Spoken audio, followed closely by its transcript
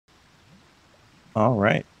All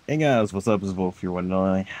right. Hey guys, what's up? It's Volf here. Want to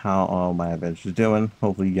know how all my adventures doing?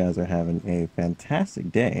 Hopefully you guys are having a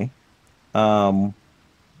fantastic day. Um,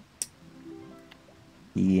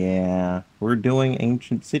 yeah, we're doing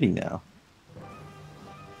Ancient City now.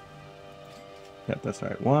 Yep, that's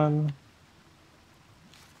right. One.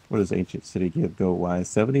 What does Ancient City give gold wise?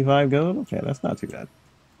 75 gold? Okay, that's not too bad.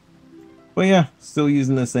 But yeah, still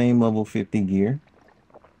using the same level 50 gear.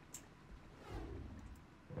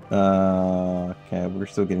 Okay, we're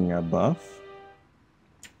still getting our buff.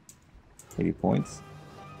 80 points.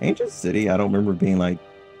 Ancient City, I don't remember being like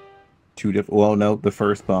too different. Well, no, the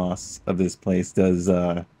first boss of this place does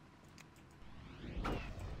a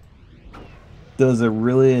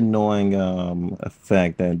really annoying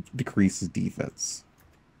effect that decreases defense.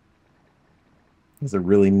 It's a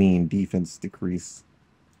really mean defense decrease.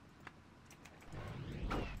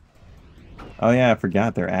 Oh yeah, I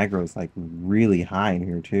forgot their aggro is like really high in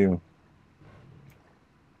here too.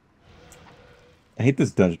 I hate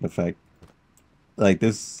this dungeon effect. Like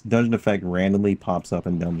this dungeon effect randomly pops up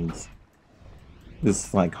in dungeons.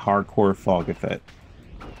 This like hardcore fog effect.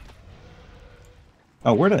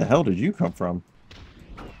 Oh, where the hell did you come from?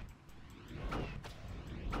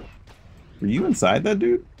 Were you inside that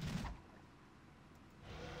dude?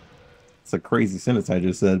 It's a crazy sentence I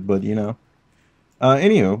just said, but you know.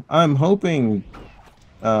 Anywho, I'm hoping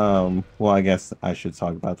well, I guess I should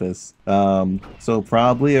talk about this. So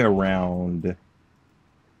probably around,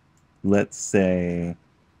 let's say,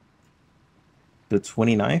 the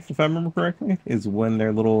 29th, if I remember correctly, is when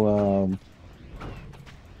their little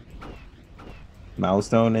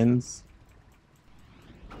milestone ends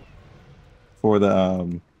for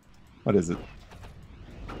the what is it?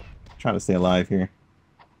 Trying to stay alive here.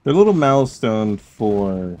 Their little milestone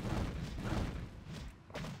for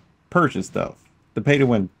purchase stuff, the pay to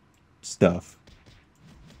win stuff.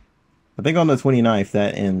 I think on the 29th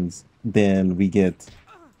that ends. Then we get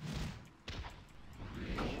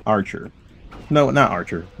Archer. No, not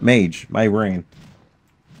Archer. Mage. My brain.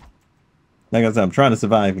 Like I said, I'm trying to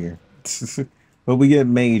survive here. But we get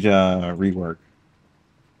Mage rework.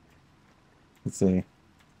 Let's see.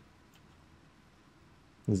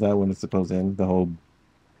 Is that when it's supposed to end? The whole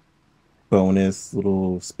bonus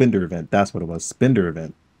little spender event. That's what it was. Spender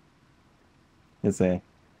event. Let's say.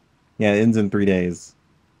 Yeah, it ends in 3 days.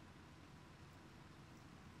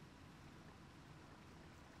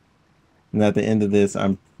 And at the end of this,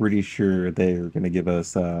 I'm pretty sure they're gonna give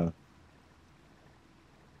us the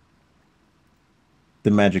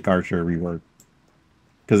Magic Archer rework.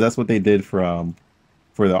 Because that's what they did for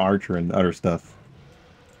the Archer and other stuff.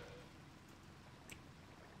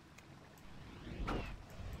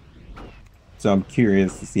 So I'm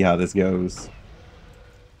curious to see how this goes.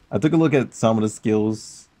 I took a look at some of the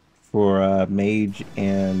skills for Mage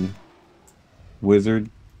and Wizard.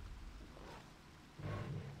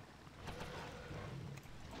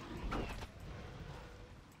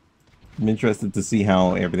 I'm interested to see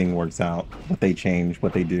how everything works out, what they change,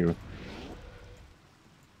 what they do.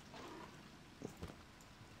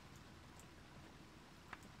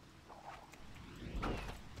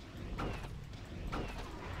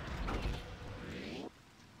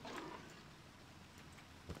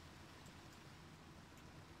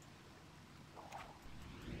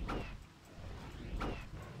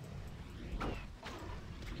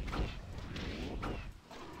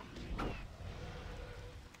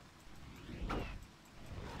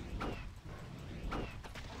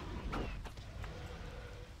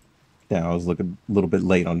 Yeah, I was looking a little bit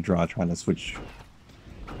late on draw trying to switch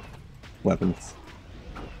weapons.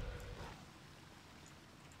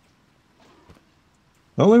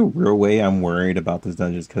 The only real way I'm worried about this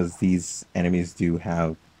dungeon is because these enemies do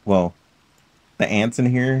have, well, the ants in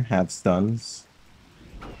here have stuns.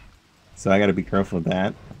 So I gotta be careful of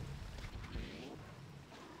that.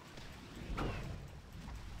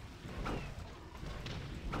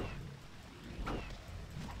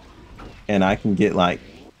 And I can get like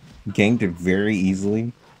ganked very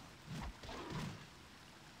easily.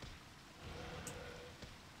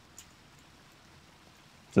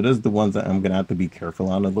 So those are the ones that I'm gonna have to be careful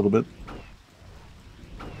on a little bit.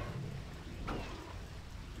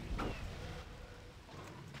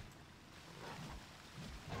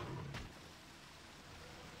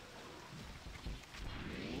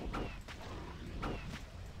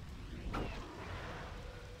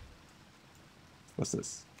 What's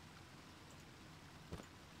this?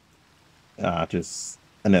 Just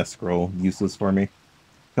an S scroll, useless for me.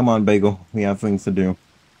 Come on, Bagel. We have things to do.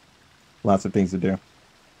 Lots of things to do.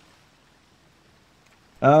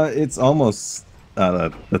 It's almost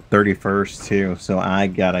the 31st too, so I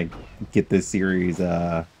gotta get this series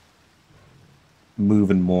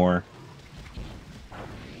moving more.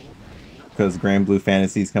 Because Grand Blue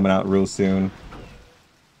Fantasy is coming out real soon.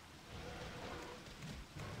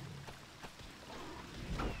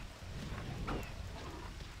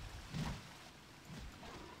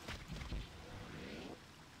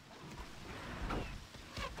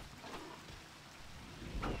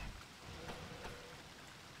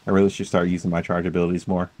 I really should start using my charge abilities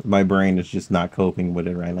more. My brain is just not coping with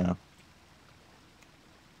it right now.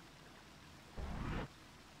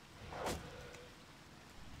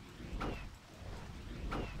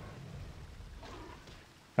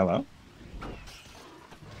 Hello?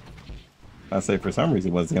 I say for some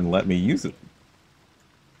reason it wasn't going to let me use it.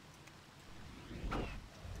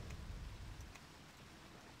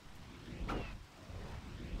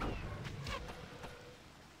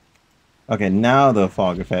 Okay, now the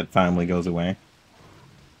fog effect finally goes away.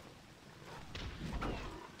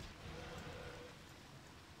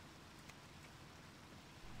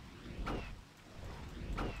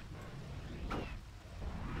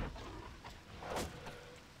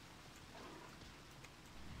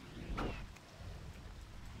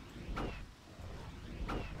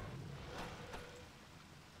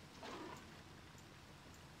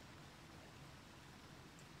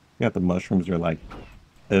 Yeah, the mushrooms are like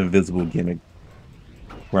an invisible gimmick.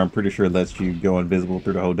 Where I'm pretty sure it lets you go invisible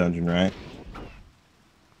through the whole dungeon, right?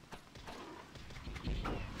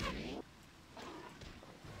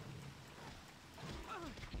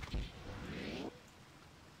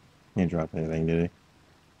 He didn't drop anything, did he?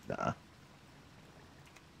 Nah.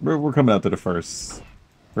 We're coming up to the first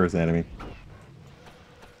enemy.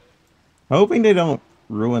 Hoping they don't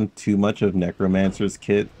ruin too much of Necromancer's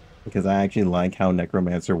kit, because I actually like how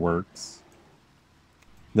Necromancer works.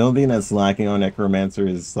 The only thing that's lacking on Necromancer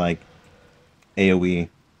is like AoE.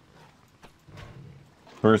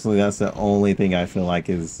 Personally, that's the only thing I feel like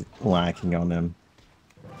is lacking on them.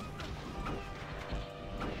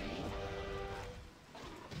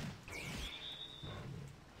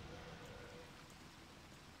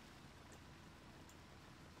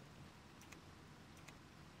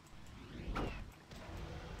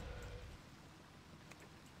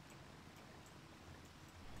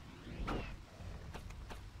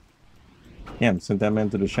 Damn, sent that man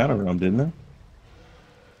to the Shadow Realm, didn't it?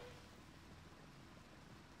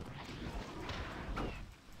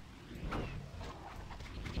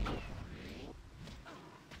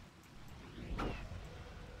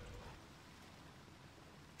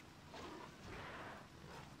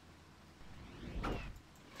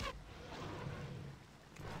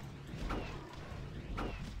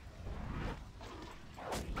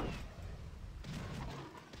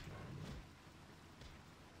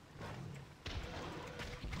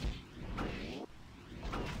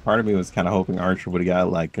 Part of me was kind of hoping Archer would have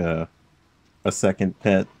got like a second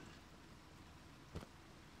pet.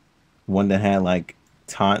 One that had like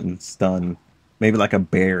taunt and stun. Maybe like a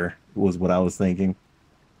bear was what I was thinking.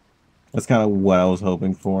 That's kind of what I was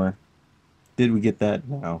hoping for. Did we get that?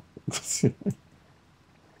 No. Let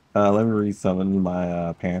me resummon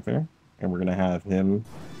my Panther. And we're going to have him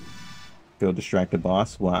go distract the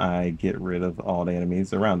boss while I get rid of all the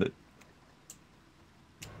enemies around it.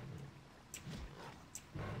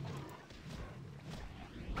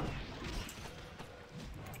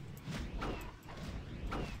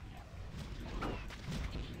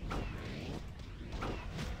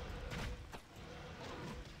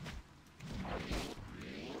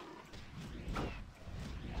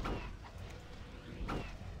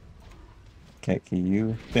 Okay, can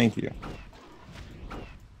you? Thank you.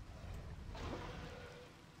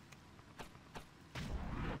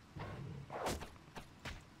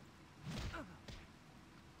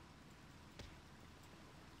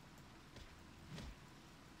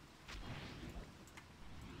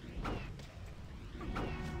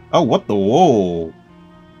 Oh, what the? Whoa.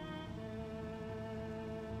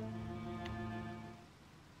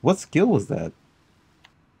 What skill was that?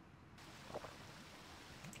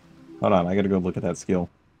 Hold on, I gotta go look at that skill.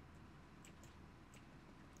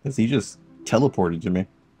 Because he just teleported to me.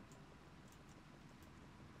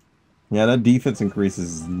 Yeah, that defense increase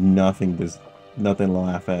is nothing to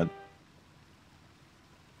laugh at.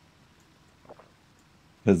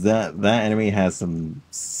 Because that enemy has some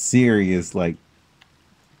serious like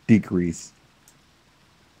decrease.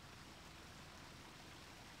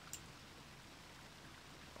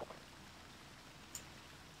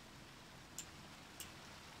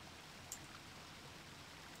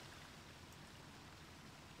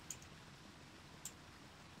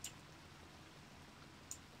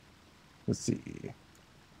 Let's see.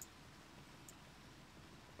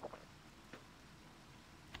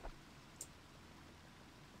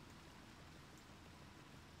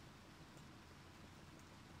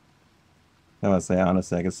 I would say,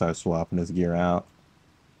 honestly, I could start swapping this gear out.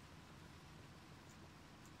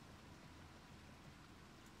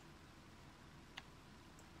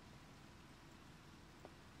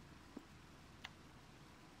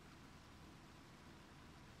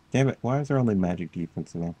 Damn it, why is there only magic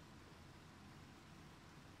defense in there?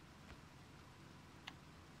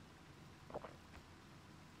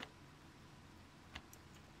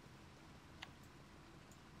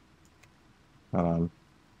 Hold on.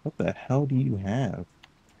 What the hell do you have?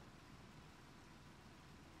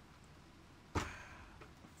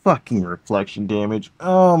 Fucking reflection damage.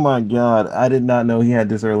 Oh my god, I did not know he had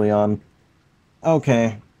this early on.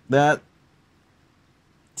 Okay, that...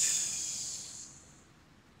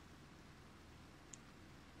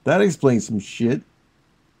 That explains some shit.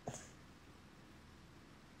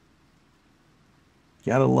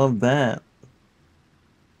 Gotta love that.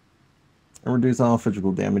 And reduce all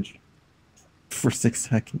physical damage for 6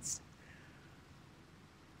 seconds.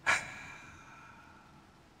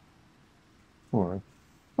 For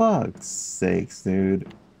fuck's sakes,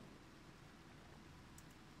 dude.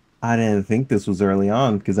 I didn't think this was early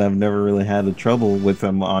on because I've never really had a trouble with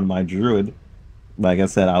him on my druid. Like I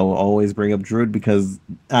said, I will always bring up druid because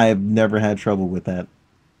I have never had trouble with that.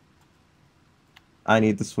 I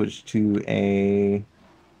need to switch to a...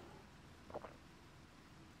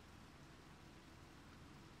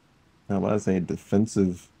 I want to say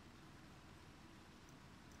defensive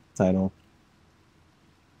title.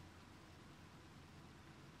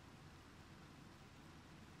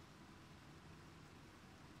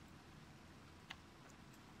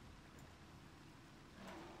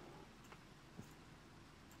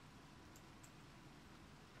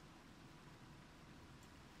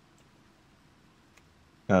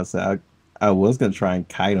 I was gonna try and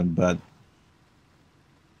kite him, but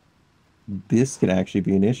this could actually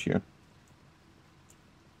be an issue.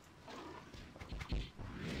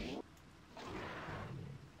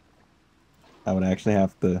 I would actually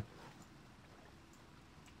have to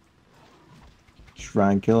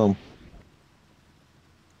try and kill him.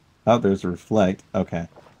 Oh, there's a reflect. Okay,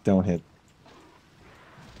 don't hit.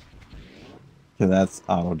 Because that's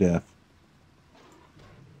auto death.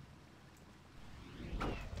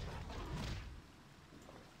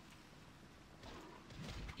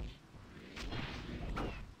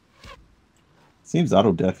 Seems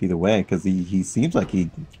auto death either way, because he seems like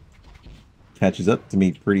he catches up to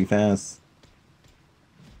me pretty fast.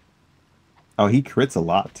 Oh, he crits a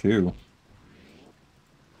lot too.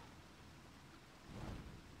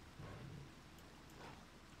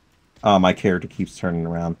 Oh, my character keeps turning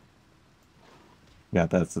around. Yeah,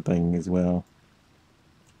 that's the thing as well.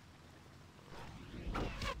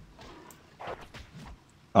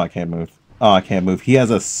 Oh, I can't move. Oh, I can't move. He has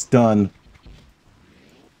a stun.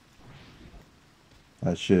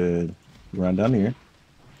 I should run down here.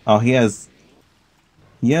 Oh, he has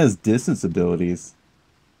distance abilities.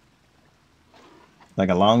 Like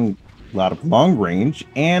a lot of long range,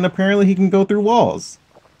 and apparently he can go through walls.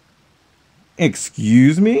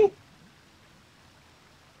 Excuse me?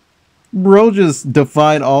 Bro just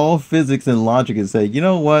defied all physics and logic and said, you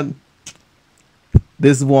know what?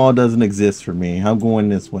 This wall doesn't exist for me. I'm going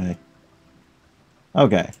this way.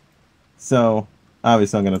 Okay. So,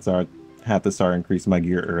 obviously I'm gonna have to start increasing my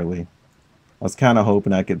gear early. I was kind of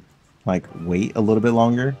hoping I could, like, wait a little bit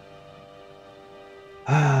longer.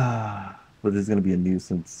 But this is gonna be a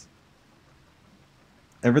nuisance.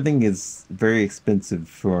 Everything is very expensive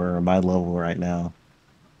for my level right now.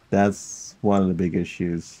 That's one of the big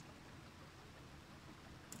issues.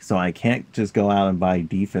 So I can't just go out and buy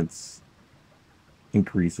defense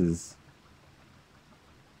increases.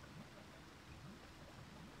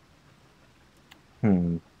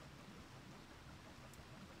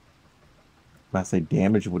 I say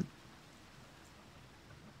damage would...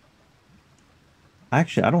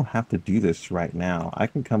 Actually, I don't have to do this right now. I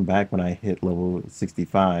can come back when I hit level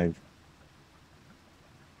 65.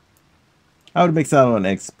 I would mix out on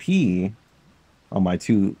XP on my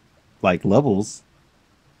two, like, levels.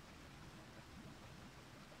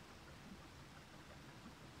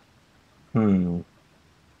 What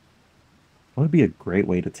would be a great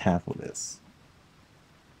way to tackle this?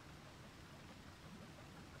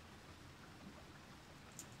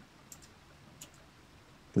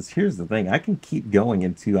 Because here's the thing, I can keep going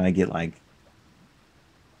until I get, like,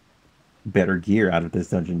 better gear out of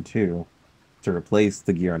this dungeon too, to replace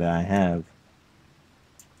the gear that I have.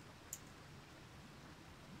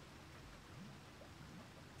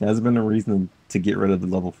 There hasn't been a reason to get rid of the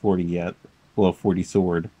level 40 yet. Well, 40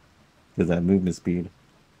 sword, because I have movement speed.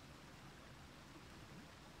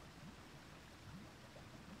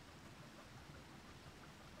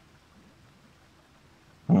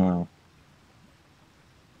 Hmm.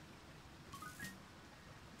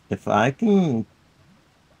 If I can...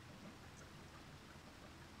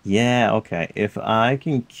 Yeah, okay. If I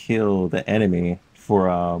can kill the enemy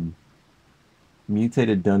for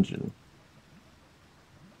mutated dungeon.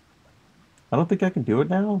 I don't think I can do it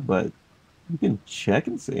now, but you can check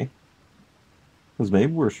and see. Because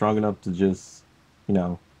maybe we're strong enough to just, you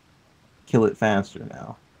know, kill it faster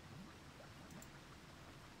now.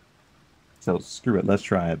 So screw it, let's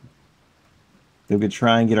try it. We could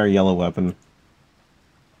try and get our yellow weapon.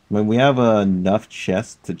 I mean, we have enough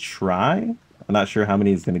chests to try. I'm not sure how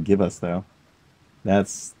many it's going to give us, though.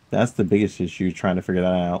 That's the biggest issue, trying to figure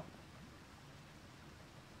that out.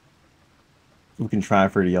 We can try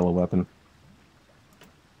for the yellow weapon.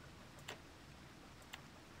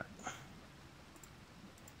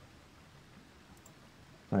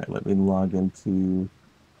 Alright, let me log into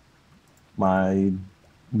my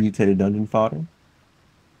mutated dungeon fodder.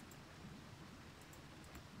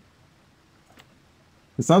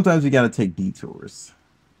 Because sometimes you gotta take detours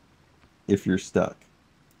if you're stuck.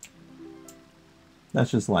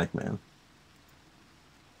 That's just life, man.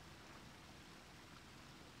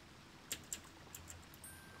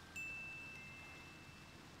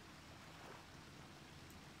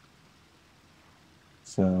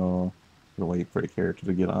 So, gonna wait for the character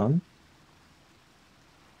to get on.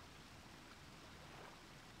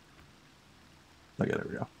 Okay, there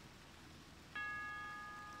we go.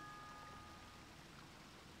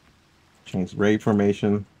 Change raid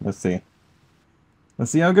formation. Let's see.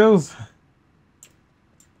 Let's see how it goes.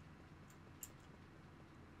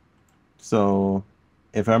 So,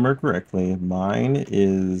 if I remember correctly, mine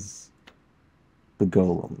is the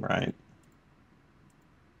golem, right?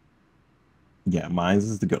 Yeah, mine's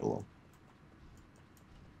is the golem.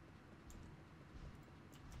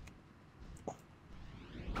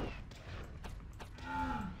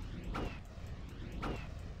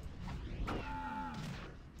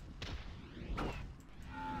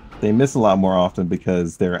 They miss a lot more often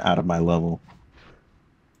because they're out of my level.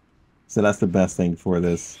 So that's the best thing for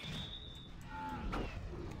this.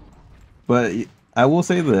 But I will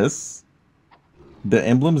say this. The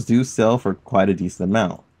emblems do sell for quite a decent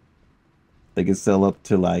amount. They can sell up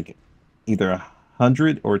to like either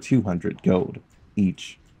 100 or 200 gold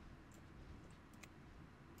each.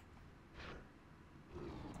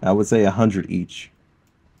 I would say 100 each.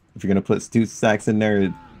 If you're going to put 2 stacks in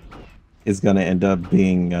there, it's going to end up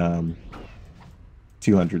being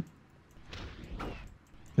 200.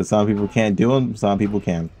 Because some people can't do them, some people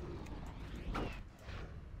can.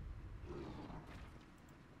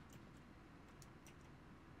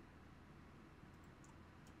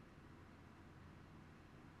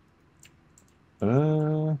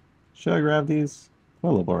 Should I grab these?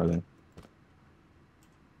 What level are they?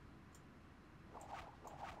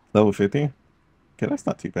 Level 50? Okay, that's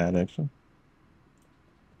not too bad, actually.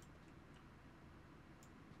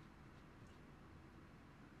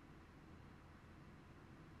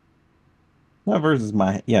 Well, versus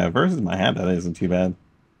my hand, that isn't too bad.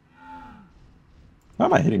 How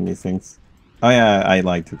am I hitting these things? Oh yeah, I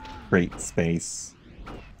like to create space.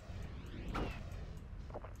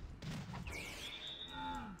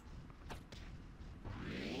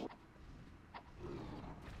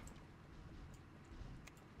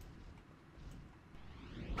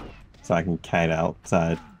 So I can kite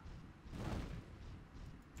outside.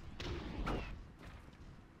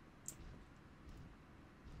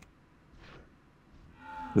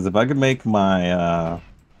 Because if I could make my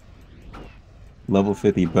level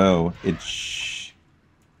 50 bow,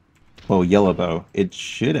 yellow bow, it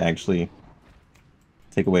should actually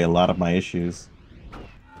take away a lot of my issues.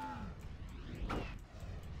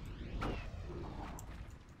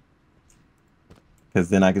 Because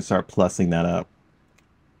then I can start plussing that up.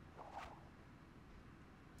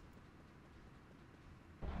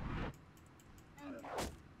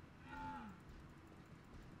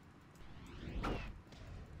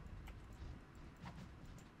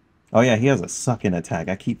 Oh yeah, he has a suck-in attack.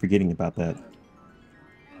 I keep forgetting about that.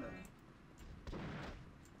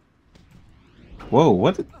 Whoa,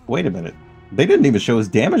 what? Wait a minute. They didn't even show his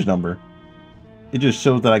damage number. It just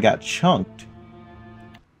showed that I got chunked.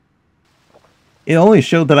 It only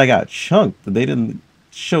showed that I got chunked. They didn't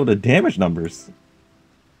show the damage numbers.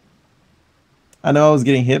 I know I was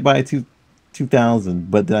getting hit by 2,000,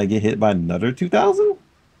 but did I get hit by another 2,000?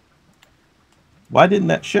 Why didn't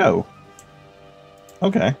that show?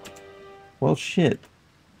 Okay. Well, shit.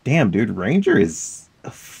 Damn, dude. Ranger is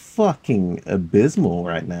fucking abysmal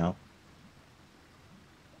right now.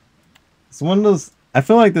 It's one of those... I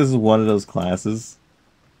feel like this is one of those classes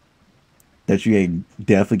that you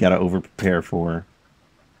definitely got to over-prepare for.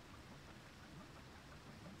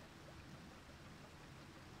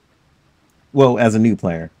 Well, as a new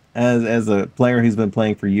player, as a player who's been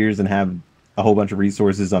playing for years and have a whole bunch of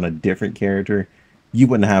resources on a different character, you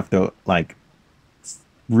wouldn't have to like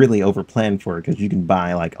really overplan for it because you can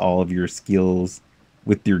buy like all of your skills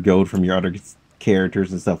with your gold from your other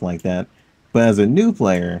characters and stuff like that. But as a new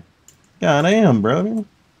player, god damn, brother.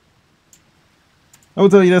 I will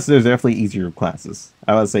tell you this, there's definitely easier classes.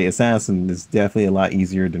 I would say Assassin is definitely a lot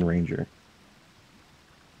easier than Ranger.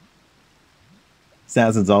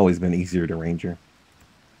 Assassin's always been easier to Ranger.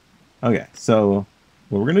 Okay, so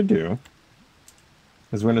what we're going to do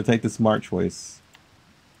is we're going to take the smart choice,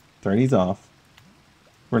 turn these off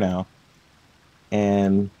for now,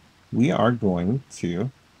 and we are going to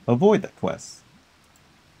avoid that quest.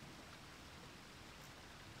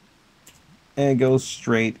 And go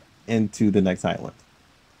straight into the next island,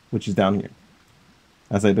 which is down here.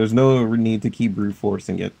 I say there's no need to keep brute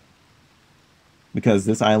forcing it because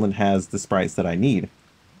this island has the sprites that I need.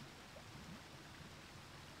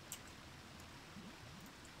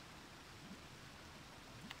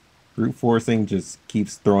 Brute forcing just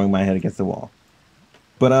keeps throwing my head against the wall.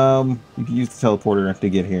 But you can use the teleporter to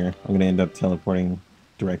get here. I'm gonna end up teleporting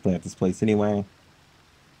directly at this place anyway.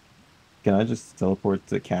 Can I just teleport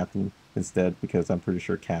to Captain instead? Because I'm pretty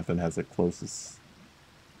sure Captain has the closest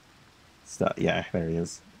stuff. Yeah, there he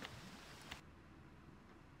is.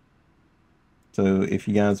 So if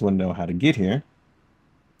you guys want to know how to get here,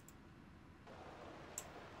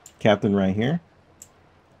 Captain right here.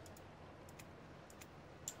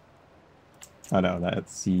 Oh no,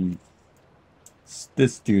 that's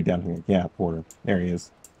this dude down here. Yeah, Porter. There he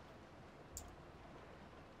is.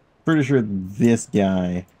 Pretty sure this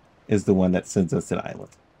guy is the one that sends us to the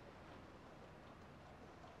island.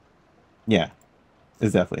 Yeah,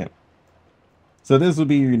 it's definitely him. So this will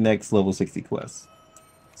be your next level 60 quest.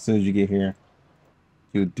 As soon as you get here,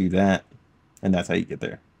 you would do that, and that's how you get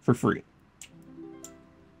there for free.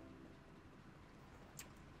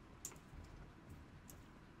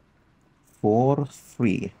 For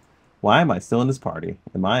free. Why am I still in this party?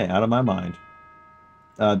 Am I out of my mind?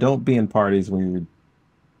 Don't be in parties when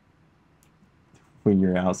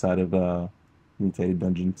you're outside of mutated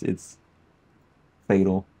dungeons. It's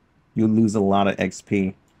fatal. You lose a lot of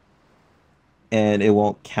XP, and it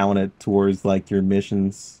won't count it towards like your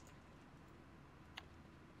missions.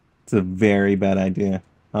 It's a very bad idea.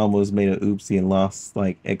 I almost made an oopsie and lost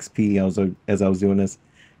like XP as I was doing this.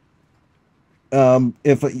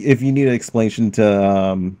 If you need an explanation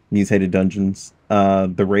to mutated dungeons,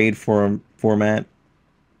 the raid format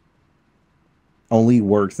only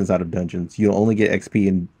works inside of dungeons. You'll only get XP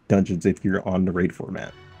in dungeons if you're on the raid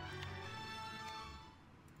format.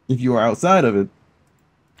 If you are outside of it,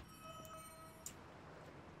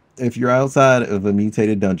 if you're outside of a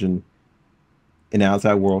mutated dungeon in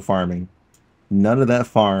outside world farming, none of that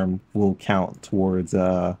farm will count towards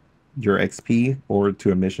your XP or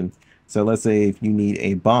to a mission. So let's say if you need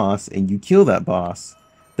a boss and you kill that boss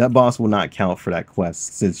will not count for that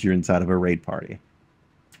quest since you're inside of a raid party.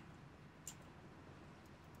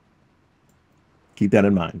 Keep that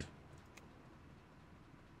in mind.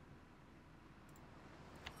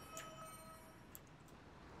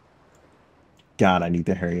 God, I need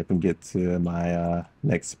to hurry up and get to my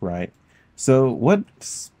next sprite. So what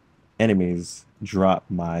enemies drop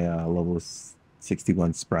my level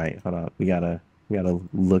 61 sprite? Hold on, we gotta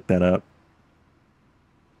look that up.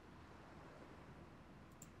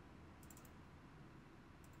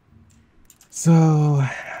 So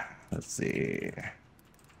let's see.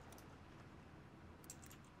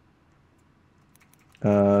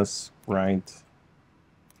 Sprite.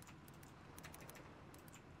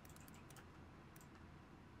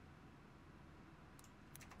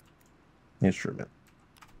 Instrument.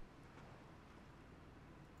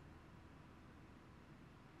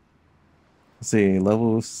 Let's see,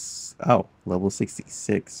 level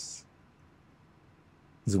 66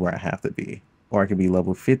 is where I have to be. Or I could be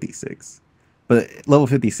level 56. But level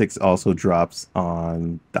 56 also drops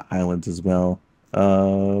on the islands as well.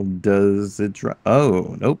 Does it drop?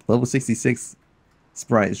 Oh, nope. Level 66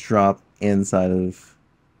 sprites drop inside of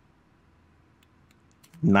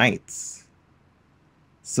knights.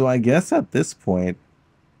 So I guess at this point,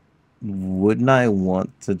 wouldn't I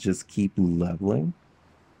want to just keep leveling?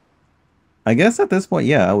 I guess at this point,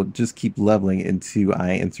 yeah, I would just keep leveling until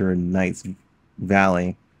I enter Knight's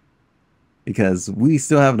Valley. Because we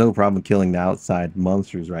still have no problem killing the outside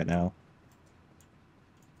monsters right now.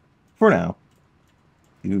 For now.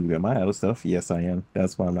 Ooh, am I out of stuff? Yes, I am.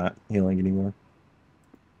 That's why I'm not healing anymore.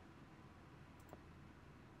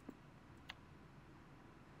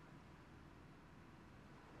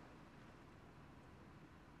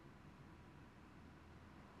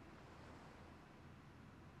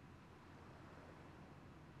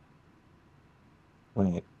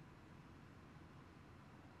 Wait.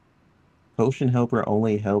 Potion helper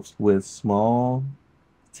only helps with small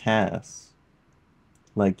tasks,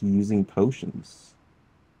 like using potions.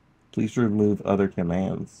 Please remove other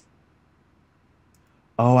commands.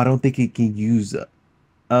 Oh, I don't think it can use...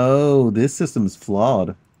 Oh, this system's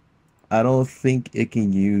flawed. I don't think it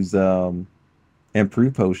can use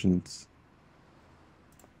improve potions.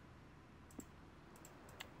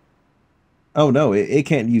 Oh no, it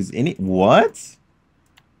can't use any... What?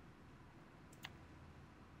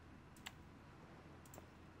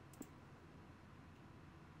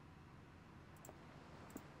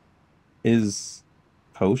 Is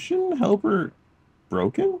potion helper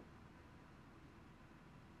broken?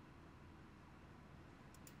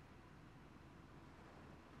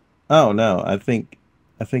 Oh no, I think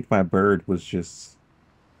my bird was just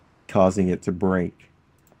causing it to break.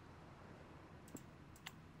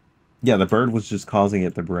 Yeah, the bird was just causing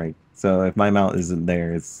it to break. So if my mount isn't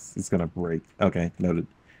there, it's gonna break. Okay, noted.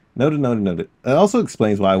 Noted, noted, noted. It also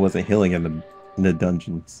explains why I wasn't healing in the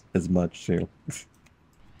dungeons as much too.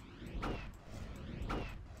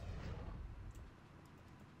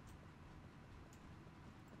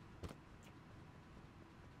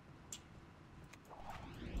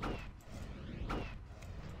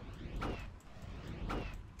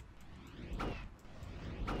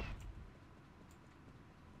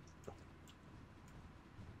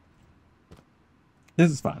 This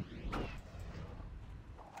is fine.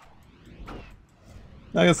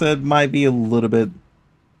 Like I said, might be a little bit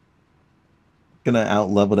gonna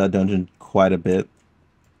outlevel that dungeon quite a bit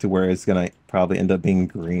to where it's gonna probably end up being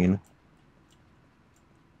green.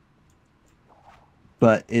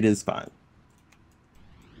 But it is fine.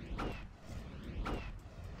 You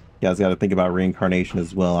guys gotta think about reincarnation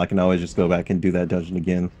as well. I can always just go back and do that dungeon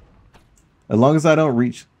again. As long as I don't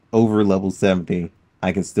reach over level 70,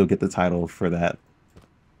 I can still get the title for that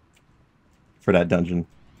dungeon.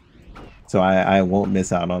 So I won't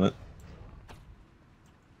miss out on it.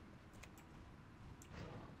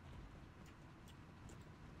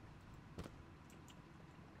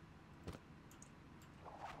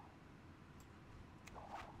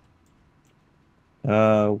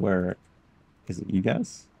 Where is it? You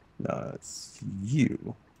guys? No, it's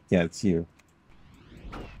you. Yeah, it's you.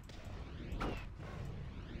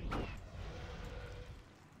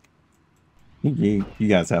 You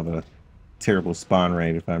guys have a terrible spawn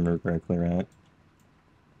rate, if I remember correctly, right?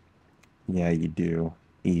 Yeah, you do.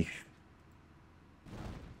 Eef.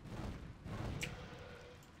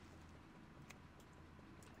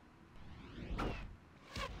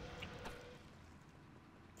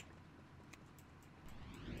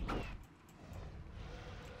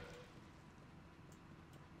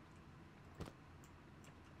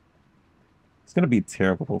 It's gonna be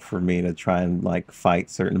terrible for me to try and like fight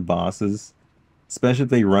certain bosses, especially if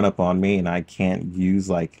they run up on me and I can't use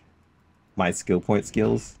like my skill point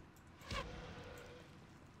skills.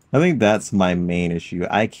 I think that's my main issue.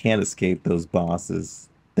 I can't escape those bosses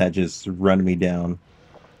that just run me down.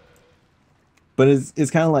 But it's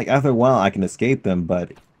kind of like after a while I can escape them,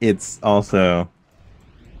 but it's also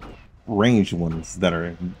ranged ones that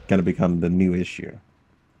are gonna become the new issue.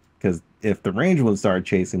 Because if the ranged ones start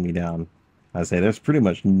chasing me down, I say there's pretty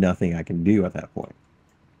much nothing I can do at that point.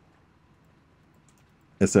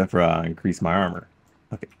 Except for increase my armor.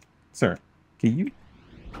 Okay. Sir, can you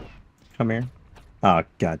come here? Oh,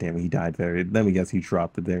 god damn it, he died there. Let me guess he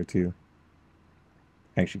dropped it there too.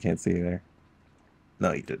 Actually can't see it there.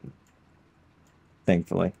 No, he didn't.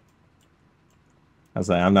 Thankfully. I was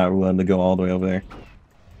like, I'm not willing to go all the way over there.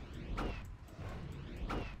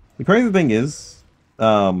 The crazy thing is,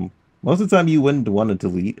 most of the time you wouldn't want to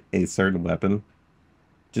delete a certain weapon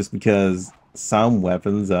just because some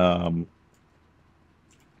weapons are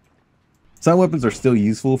still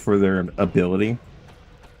useful for their ability.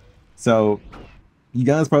 So you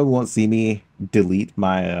guys probably won't see me delete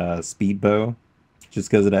my speed bow just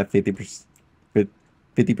because of that 50%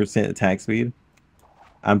 attack speed.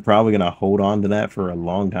 I'm probably gonna hold on to that for a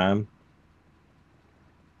long time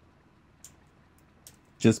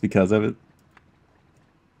just because of it.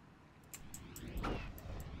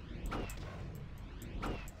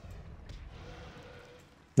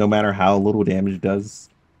 No matter how little damage it does,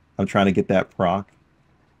 I'm trying to get that proc.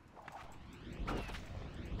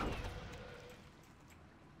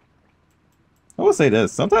 I will say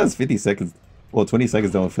this, sometimes 50 seconds, well, 20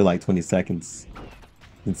 seconds don't feel like 20 seconds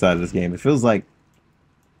inside of this game. It feels like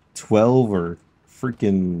 12 or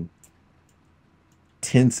freaking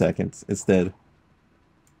 10 seconds instead.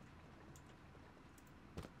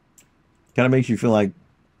 Kind of makes you feel like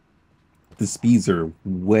the speeds are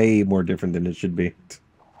way more different than it should be.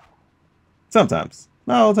 Sometimes.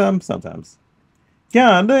 Not all the time, sometimes.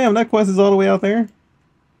 God damn, that quest is all the way out there.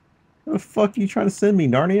 What the fuck are you trying to send me,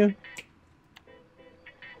 Narnia?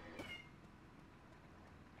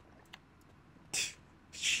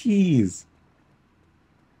 Jeez.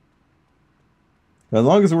 As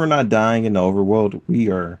long as we're not dying in the overworld, we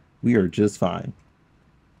are just fine.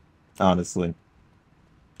 Honestly.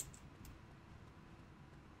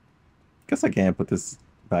 Guess I can put this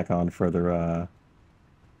back on further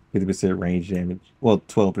 50% range damage. Well,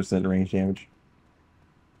 12% range damage.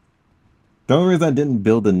 The only reason I didn't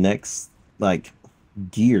build the next like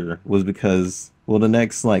gear was because well the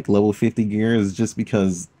next like level 50 gear is just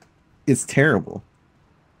because it's terrible.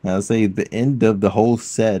 I'll say the end of the whole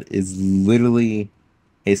set is literally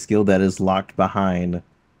a skill that is locked behind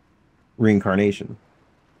reincarnation.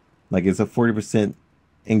 Like it's a 40%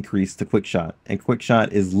 increase to quick shot, and quick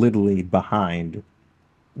shot is literally behind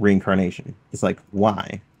reincarnation. It's like,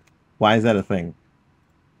 why? Why is that a thing?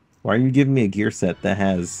 Why are you giving me a gear set that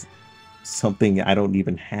has something I don't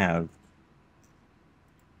even have?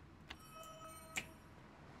 I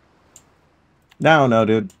don't know,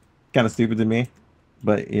 dude. Kind of stupid to me,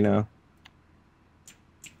 but you know.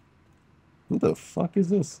 Who the fuck is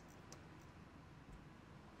this?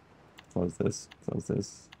 Close this. Close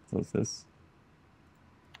this. Close this.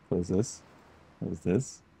 Close this. Close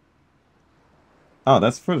this. Oh,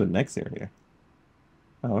 that's for the next area.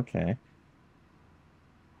 Oh, okay.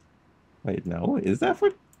 Wait, no. Is that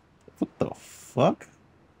for... What the fuck?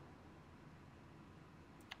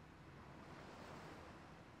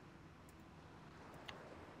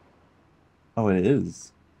 Oh, it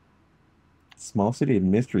is. Small City of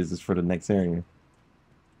Mysteries is for the next area.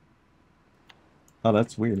 Oh,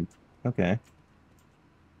 that's weird. Okay.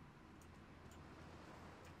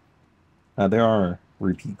 There are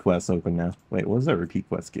repeat quests open now. Wait, what does that repeat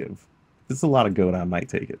quest give? If it's a lot of gold, I might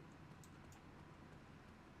take it.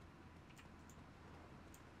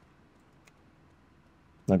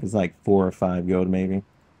 Like it's like 4 or 5 gold, maybe.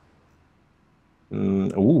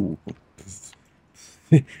 Ooh.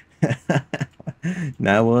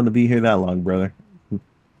 Not willing to be here that long, brother. I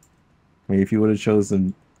mean, if you would have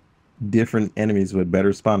chosen different enemies with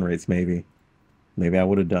better spawn rates, maybe I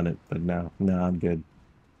would have done it. But no, I'm good.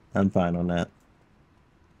 I'm fine on that.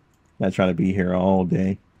 Not trying to be here all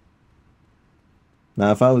day.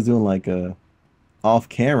 Now, if I was doing like a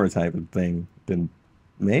off-camera type of thing, then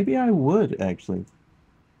maybe I would actually.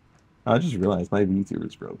 I just realized my VTuber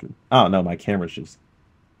is broken. Oh no, my camera just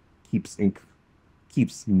keeps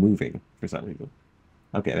moving for some reason.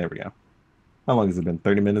 Okay, there we go. How long has it been?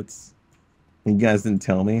 30 minutes? And you guys didn't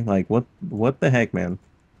tell me? Like, what the heck, man?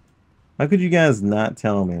 How could you guys not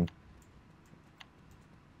tell me?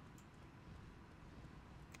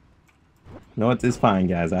 No, it's fine,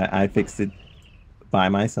 guys. I fixed it by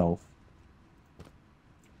myself.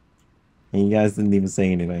 And you guys didn't even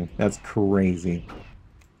say anything. That's crazy.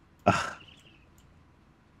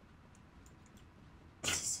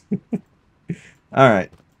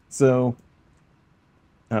 Alright. So,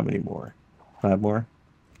 how many more? 5 more?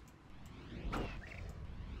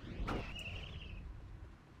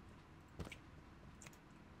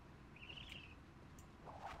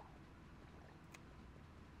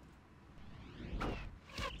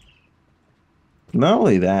 Not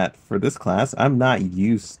only that, for this class, I'm not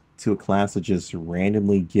used to a class that just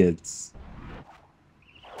randomly gets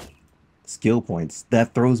skill points.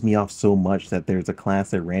 That throws me off so much that there's a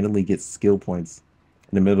class that randomly gets skill points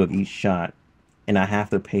in the middle of each shot, and I have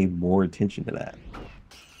to pay more attention to that.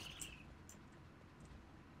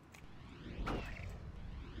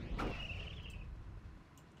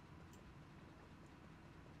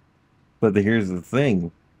 But here's the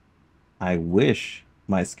thing. I wish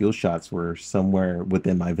my skill shots were somewhere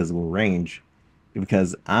within my visible range,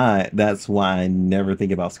 because that's why I never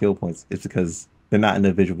think about skill points. It's because they're not in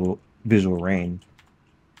the visual range.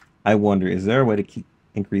 I wonder, is there a way to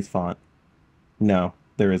increase font? No,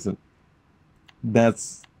 there isn't.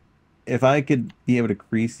 That's if I could be able to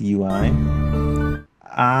increase UI.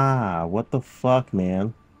 Ah, what the fuck,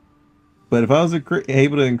 man? But if I was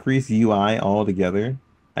able to increase UI altogether,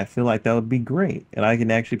 I feel like that would be great, and I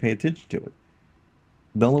can actually pay attention to it.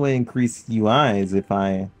 The only way to increase UI is if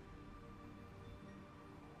I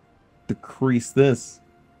decrease this.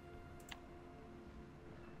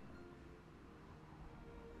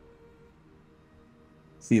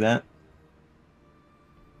 See that?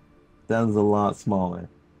 That was a lot smaller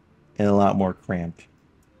and a lot more cramped.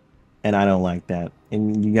 And I don't like that.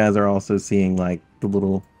 And you guys are also seeing like the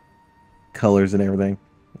little colors and everything.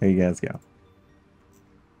 There you guys go.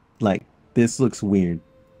 Like, this looks weird.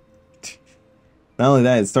 Not only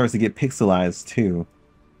that, it starts to get pixelized too.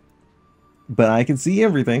 but I can see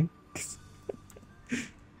everything.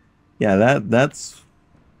 Yeah, that's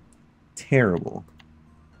terrible.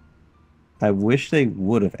 I wish they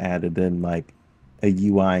would have added in like a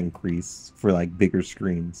UI increase for like bigger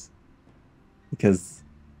screens because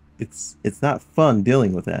it's not fun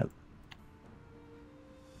dealing with that.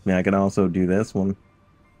 I mean, I can also do this one.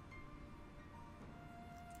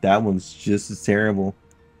 That one's just as terrible.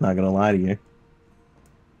 Not gonna lie to you.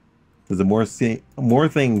 Because the more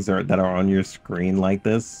things that are on your screen like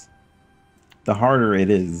this, the harder it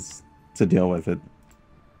is to deal with it.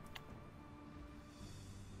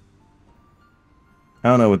 I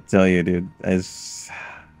don't know what to tell you, dude. It's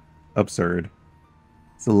absurd.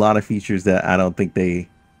 It's a lot of features that I don't think they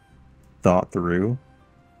thought through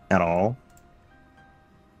at all.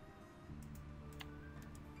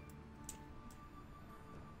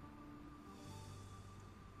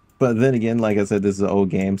 But then again, like I said, this is an old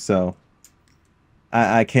game, so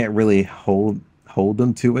I can't really hold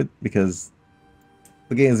them to it because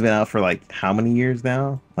the game's been out for like how many years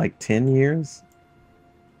now? Like 10 years?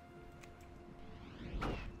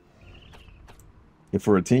 And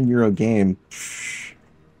for a 10-year-old game,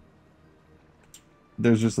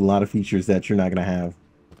 there's just a lot of features that you're not gonna have.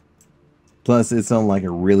 Plus, it's on like a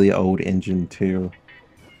really old engine too.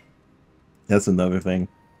 That's another thing.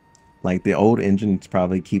 Like the old engine's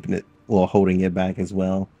probably keeping it, well, holding it back as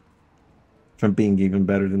well from being even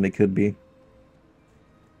better than they could be.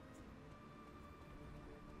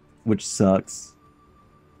 Which sucks.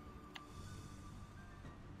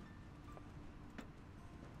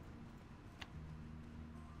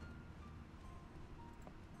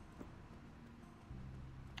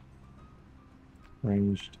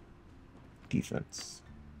 Ranged defense.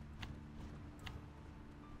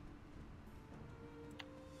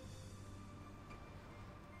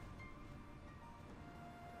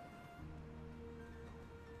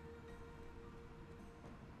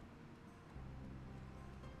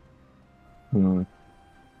 Hmm.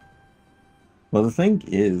 Well, the thing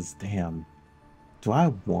is, damn, do I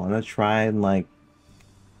want to try and like,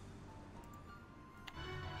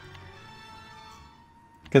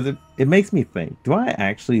 because it makes me think, do I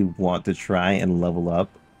actually want to try and level up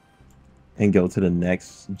and go to the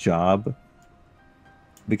next job?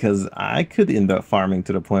 Because I could end up farming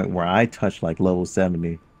to the point where I touch like level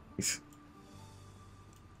 70.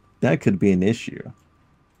 That could be an issue.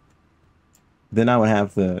 Then I would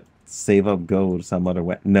have to save up gold some other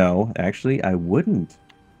way. No, actually, I wouldn't.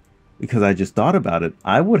 Because I just thought about it.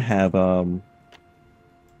 I would have to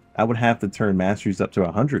turn masteries up to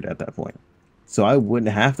 100 at that point. So I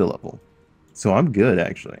wouldn't have to level. So I'm good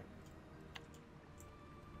actually.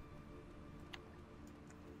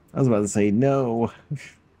 I was about to say no.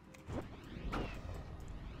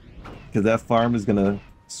 Because that farm is gonna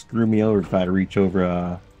screw me over if I reach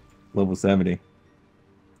over level 70.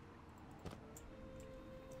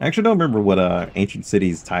 I actually don't remember what Ancient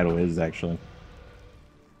City's title is actually.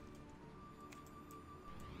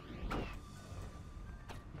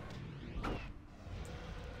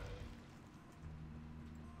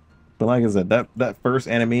 But like I said, that first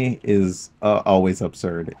enemy is always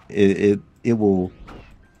absurd. It will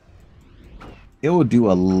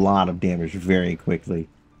do a lot of damage very quickly,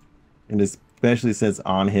 and especially since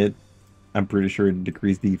on hit, I'm pretty sure it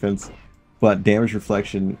decreased defense, but damage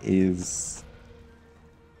reflection is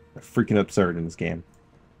freaking absurd in this game.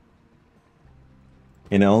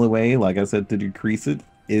 And the only way, like I said, to decrease it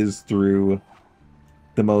is through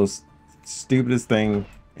the most stupidest thing,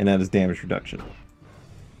 and that is damage reduction.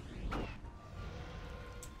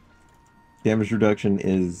 Damage reduction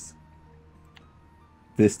is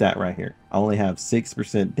this stat right here. I only have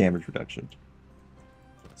 6% damage reduction.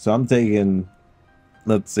 So I'm taking,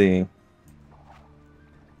 let's see,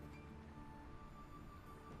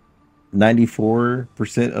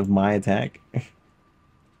 94% of my attack.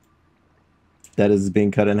 That is being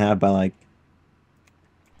cut in half by like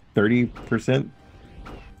 30%.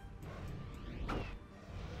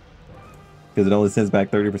 Because it only sends back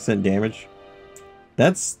 30% damage.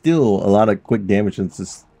 That's still a lot of quick damage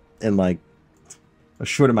in like a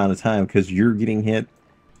short amount of time, because you're getting hit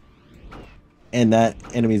and that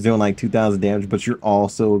enemy's doing like 2,000 damage, but you're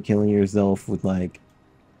also killing yourself with like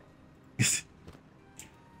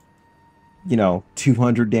you know,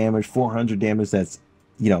 200 damage, 400 damage that's,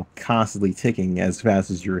 you know, constantly ticking as fast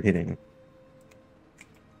as you're hitting.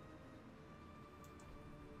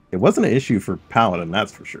 It wasn't an issue for Paladin,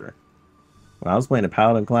 that's for sure. When I was playing a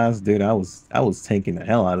Paladin class, dude, I was tanking the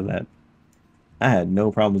hell out of that. I had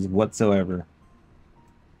no problems whatsoever.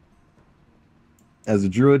 As a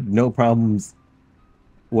druid, no problems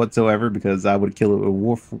whatsoever, because I would kill it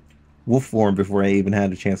with wolf form before I even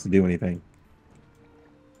had a chance to do anything.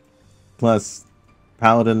 Plus,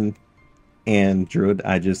 Paladin and Druid,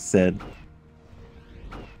 I just said,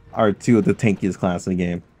 are two of the tankiest class in the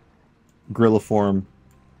game. Grilliform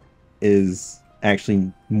is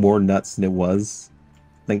actually more nuts than it was,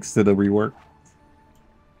 thanks to the rework.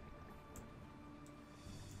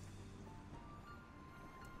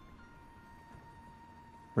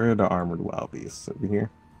 Where are the armored wild beasts? Over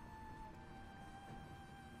here?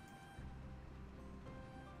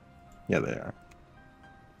 Yeah, they are.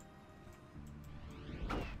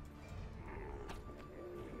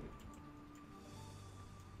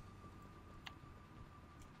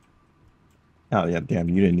 Oh, yeah, damn,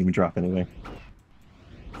 you didn't even drop anyway.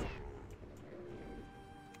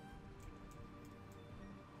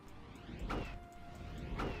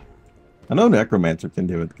 I know Necromancer can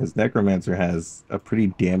do it, because Necromancer has a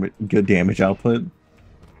pretty good damage output.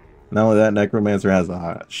 Not only that, Necromancer has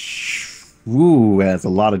has a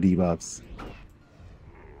lot of debuffs.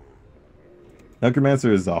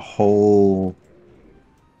 Necromancer is a whole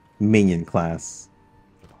minion class,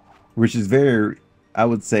 which is very, I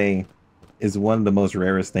would say, is one of the most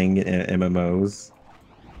rarest thing in MMOs.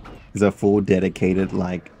 Is a full dedicated,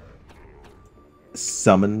 like,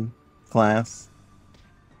 summon class.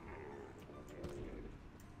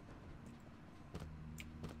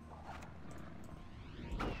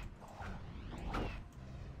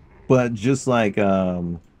 But just like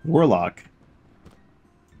Warlock,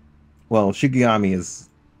 well, Shikigami is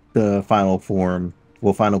the final form,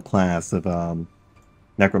 well, final class of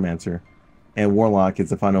Necromancer, and Warlock is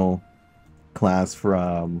the final class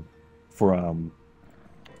for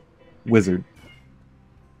Wizard.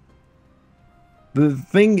 The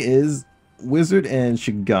thing is, Wizard and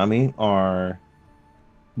Shikigami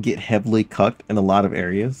get heavily cucked in a lot of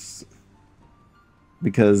areas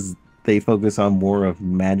because they focus on more of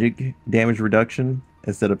magic damage reduction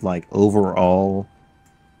instead of like overall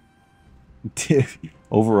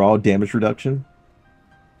damage reduction.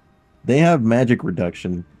 They have magic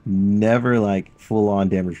reduction, never like full-on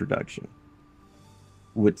damage reduction,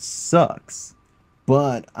 which sucks.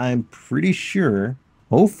 But I'm pretty sure,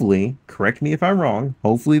 hopefully, correct me if I'm wrong,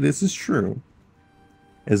 hopefully this is true,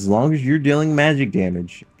 as long as you're dealing magic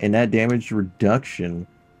damage and that damage reduction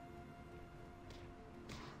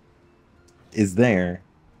is there,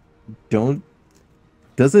 doesn't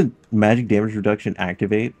magic damage reduction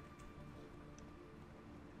activate?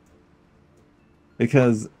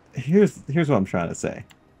 Because here's what I'm trying to say.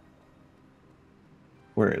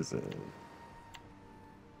 Where is it?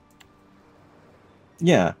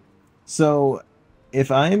 Yeah. So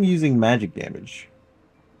if I am using magic damage,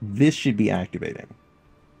 this should be activating.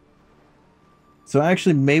 So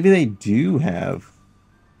actually maybe they do have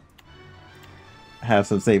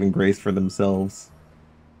some saving grace for themselves,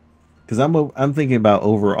 because I'm thinking about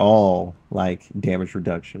overall like damage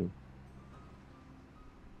reduction.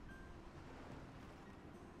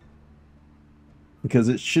 Because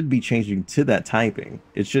it should be changing to that typing.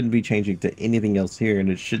 It shouldn't be changing to anything else here,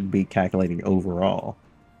 and it shouldn't be calculating overall.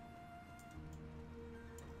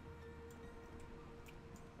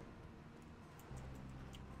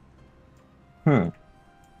 If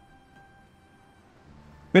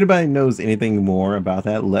anybody knows anything more about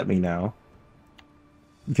that, let me know.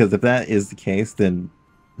 Because if that is the case, then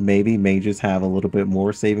maybe mages have a little bit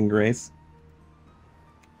more saving grace.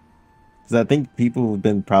 Because I think people have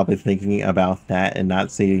been probably thinking about that and not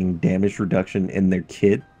seeing damage reduction in their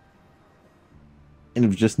kit, and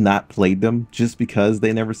have just not played them just because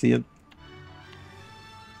they never see it.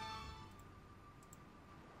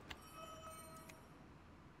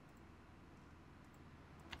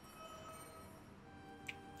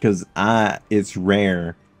 Because it's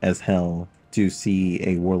rare as hell to see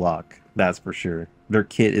a Warlock, that's for sure. Their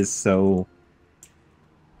kit is so...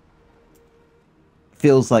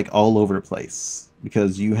 feels like all over the place.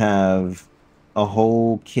 Because you have a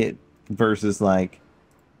whole kit versus like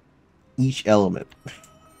each element.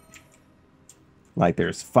 Like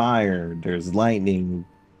there's fire, there's lightning.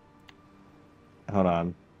 Hold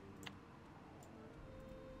on.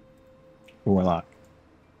 Warlock.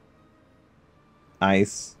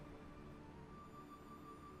 Ice.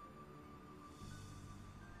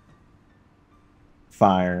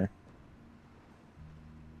 Fire.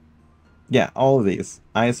 Yeah, all of these.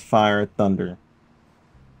 Ice, fire, thunder.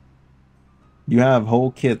 You have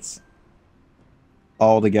whole kits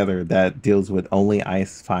all together that deals with only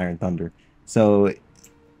ice, fire, and thunder. So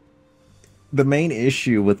the main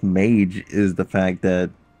issue with mage is the fact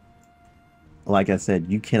that, like I said,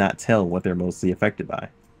 you cannot tell what they're mostly affected by.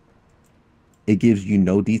 It gives you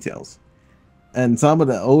no details. And some of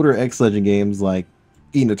the older xlegend games, like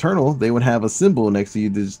in Eternal, they would have a symbol next to you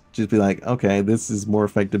to just be like, okay, this is more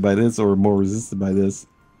affected by this or more resisted by this.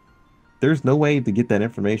 There's no way to get that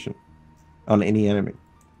information on any enemy.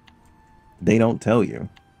 They don't tell you.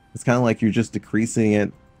 It's kind of like you're just decreasing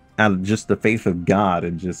it out of just the faith of God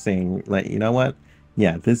and just saying, like, you know what?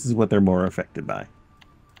 Yeah, this is what they're more affected by.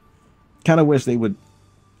 Kind of wish they would.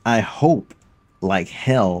 I hope like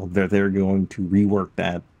hell that they're going to rework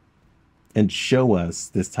that and show us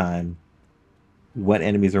this time what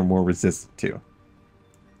enemies are more resistant to.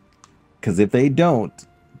 Because if they don't,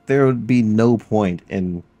 there would be no point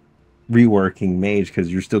in reworking Mage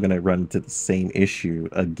because you're still going to run into the same issue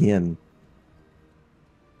again.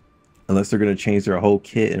 Unless they're going to change their whole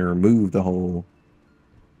kit and remove the whole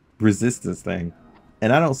resistance thing.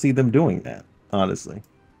 And I don't see them doing that, honestly.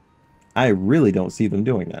 I really don't see them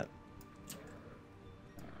doing that.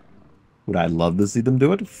 Would I love to see them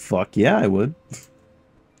do it? Fuck yeah, I would.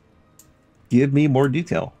 Give me more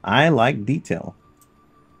detail. I like detail.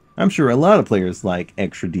 I'm sure a lot of players like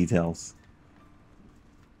extra details.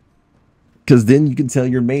 Because then you can tell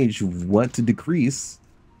your mage what to decrease.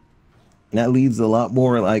 And that leaves a lot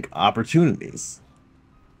more like opportunities.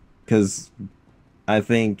 Because I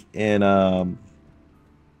think in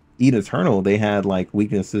Eternal, they had like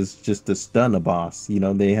weaknesses just to stun a boss. You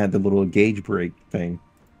know, they had the little gauge break thing.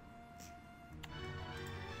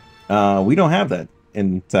 We don't have that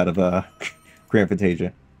inside of Grand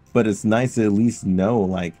Fantasia, but it's nice to at least know,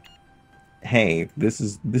 like, hey, this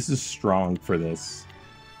is strong for this.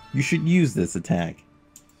 You should use this attack.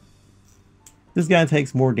 This guy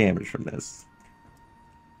takes more damage from this.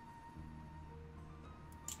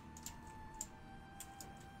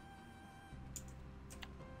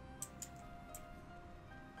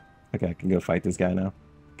 Okay, I can go fight this guy now.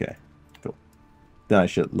 Okay, cool. Then I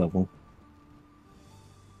should level.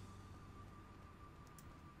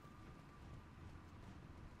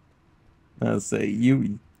 Let's say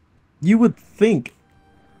you would think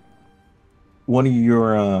one of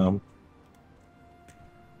your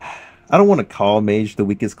I don't want to call mage the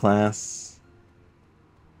weakest class.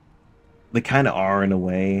 They kind of are in a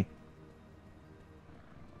way.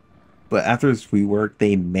 But after this rework,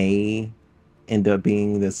 they may end up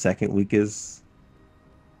being the second weakest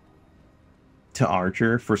to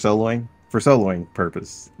Archer for soloing. For soloing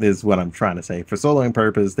purpose is what I'm trying to say. For soloing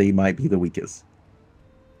purpose, they might be the weakest.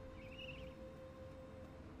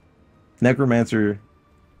 Necromancer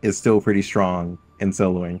is still pretty strong in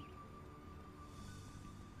soloing.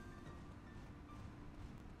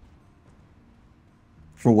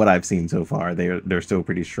 From what I've seen so far, they're still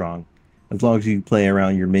pretty strong. As long as you play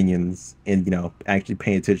around your minions and, you know, actually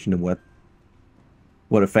pay attention to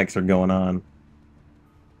what effects are going on.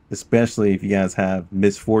 Especially if you guys have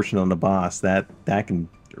misfortune on the boss, that can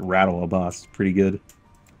rattle a boss pretty good.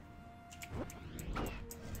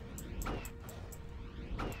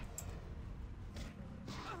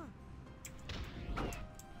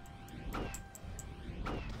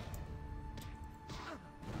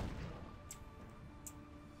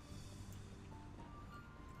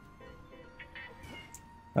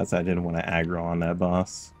 That's why I didn't want to aggro on that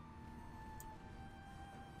boss.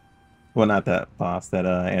 Well, not that boss, that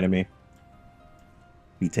enemy.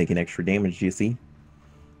 Be taking extra damage, you see?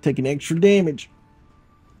 Taking extra damage.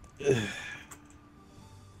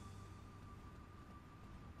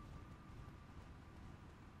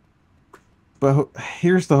 But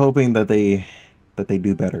here's the hoping that they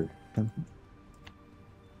do better.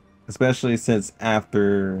 Especially since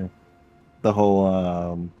after the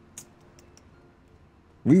whole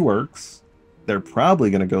reworks, they're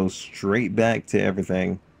probably going to go straight back to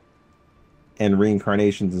everything and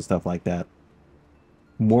reincarnations and stuff like that.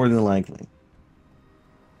 More than likely.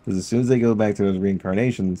 Because as soon as they go back to those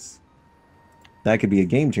reincarnations, that could be a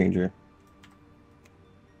game changer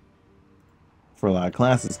for a lot of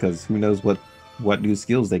classes, because who knows what new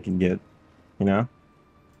skills they can get, you know?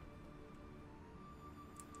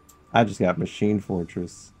 I just got Machine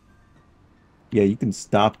Fortress. Yeah, you can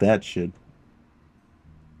stop that shit.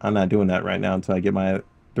 I'm not doing that right now until I get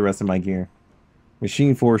the rest of my gear.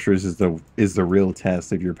 Machine Fortress is the real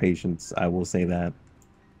test of your patience. I will say that.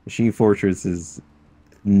 Machine Fortress is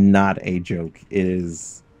not a joke.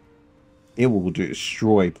 It will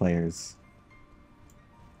destroy players.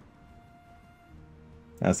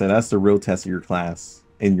 I said that's the real test of your class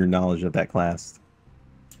and your knowledge of that class.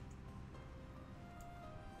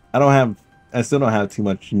 I still don't have too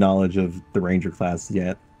much knowledge of the Ranger class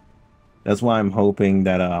yet. That's why I'm hoping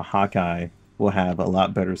that Hawkeye will have a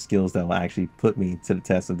lot better skills that will actually put me to the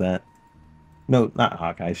test of that. No, not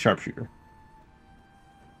Hawkeye, Sharpshooter.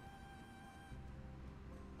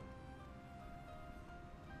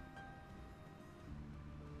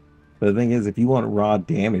 But the thing is, if you want raw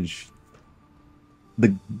damage,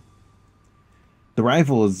 the the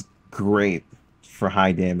rifle is great for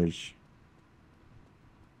high damage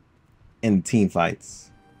in team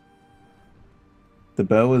fights. The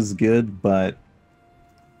bow is good, but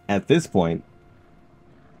at this point,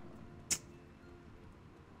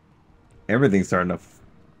 everything's starting to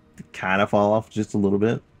kind of fall off just a little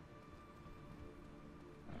bit.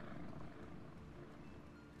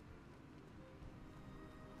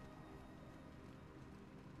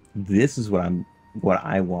 This is what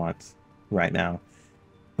I want right now.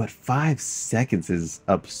 But 5 seconds is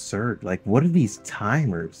absurd. Like, what are these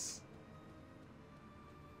timers?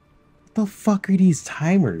 What the fuck are these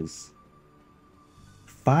timers?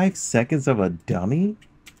 5 seconds of a dummy?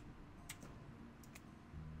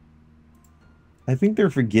 I think they're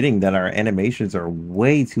forgetting that our animations are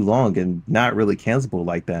way too long and not really cancelable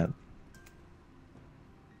like that.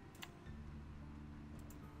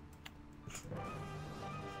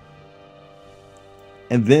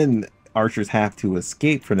 And then archers have to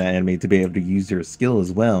escape from that enemy to be able to use their skill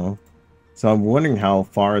as well. So I'm wondering how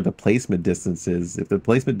far the placement distance is. If the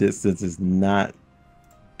placement distance is not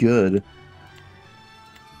good,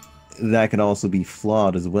 that can also be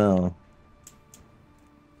flawed as well.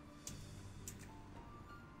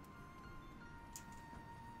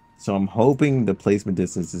 So I'm hoping the placement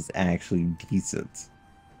distance is actually decent.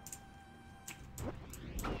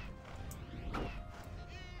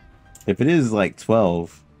 If it is like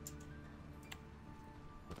 12.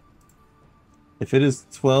 If it is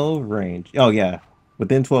 12 range. Oh yeah,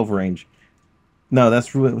 within 12 range. No,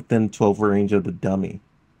 that's within 12 range of the dummy.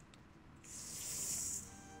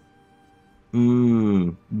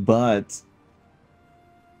 But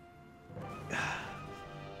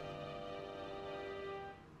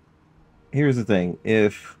here's the thing.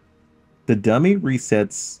 If the dummy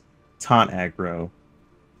resets taunt aggro,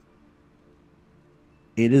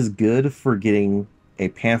 it is good for getting a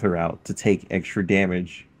panther out to take extra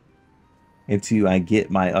damage until I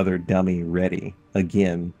get my other dummy ready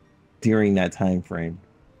again during that time frame.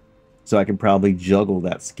 So I can probably juggle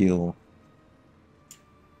that skill.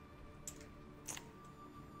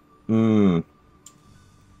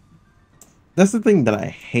 That's the thing that I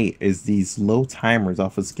hate, is these low timers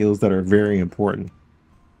off of skills that are very important.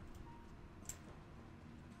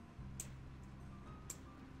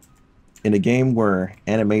 In a game where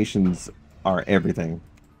animations are everything.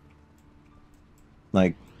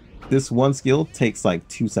 Like, this one skill takes like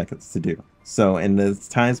 2 seconds to do. So in the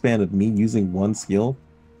time span of me using one skill,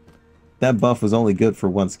 that buff was only good for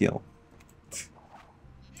one skill.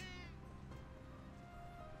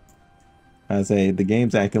 I say the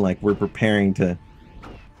game's acting like we're preparing to,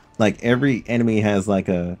 like, every enemy has like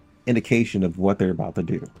a indication of what they're about to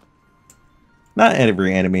do. Not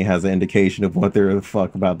every enemy has an indication of what they're the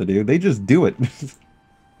fuck about to do. They just do it.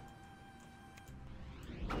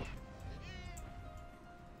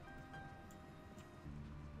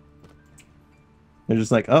 They're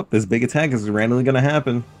just like, oh, this big attack is randomly gonna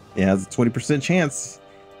happen. It has a 20% chance.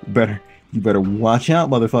 You better watch out,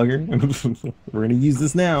 motherfucker. We're gonna use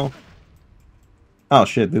this now. Oh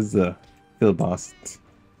shit, this is a field boss.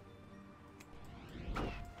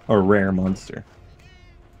 Or rare monster.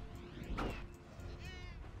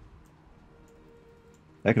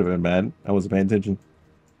 That could have been bad. I wasn't paying attention.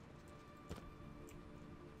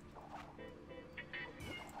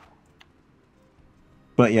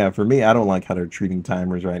 But yeah, for me, I don't like how they're treating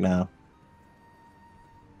timers right now.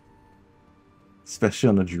 Especially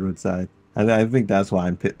on the druid side. I think that's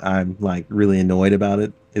why I'm like really annoyed about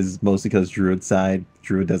it. Is mostly because druid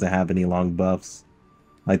doesn't have any long buffs.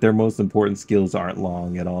 Like, their most important skills aren't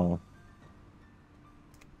long at all.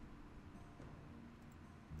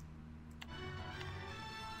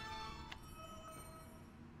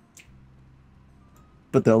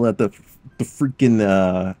 But they'll let the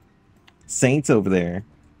freaking Saints over there.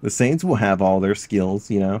 The Saints will have all their skills,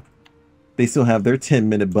 you know. They still have their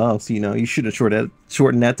 10-minute buffs, you know. You should have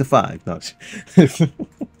shortened that to 5. No.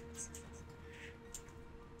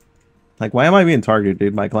 Like, why am I being targeted,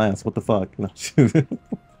 dude? My class. What the fuck? No.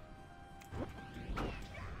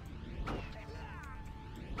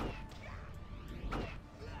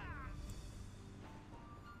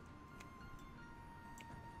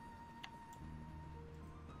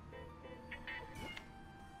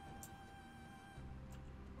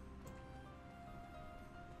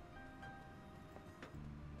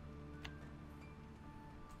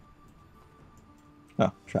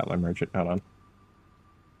 Oh, Traveler Merchant. Hold on.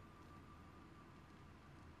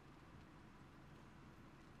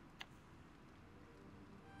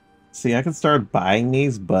 See, I can start buying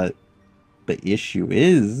these, but the issue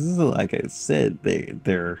is, like I said,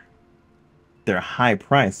 they're they're high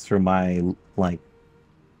price for my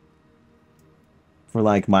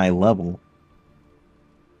my level.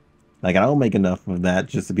 Like I don't make enough of that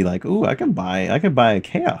just to be like, ooh, I can buy a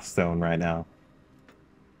Chaos Stone right now.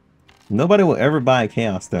 Nobody will ever buy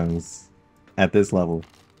Chaos Stones at this level.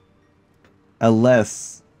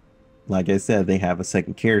 Unless, like I said, they have a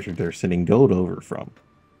second character they're sending gold over from.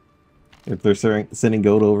 If they're sending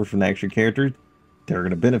gold over from the extra character, they're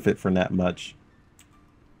going to benefit from that much.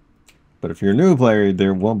 But if you're a new player,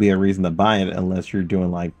 there won't be a reason to buy it unless you're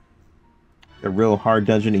doing like a real hard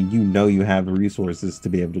dungeon and you know you have the resources to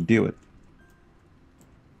be able to do it.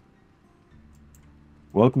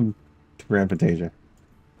 Welcome to Grand Fantasia,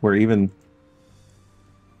 where even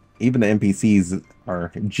the NPCs are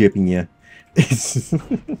jipping you.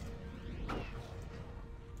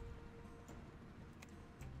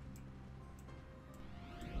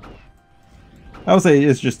 I would say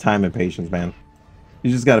it's just time and patience, man. You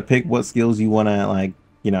just got to pick what skills you want to, like,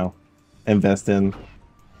 you know, invest in.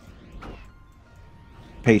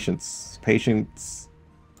 Patience. Patience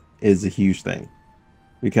is a huge thing.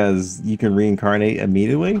 Because you can reincarnate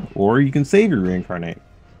immediately, or you can save your reincarnate.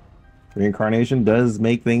 Reincarnation does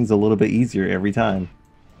make things a little bit easier every time.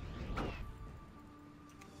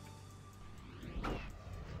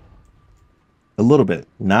 A little bit.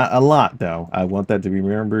 Not a lot, though. I want that to be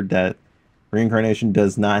remembered that reincarnation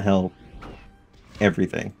does not help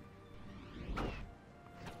everything.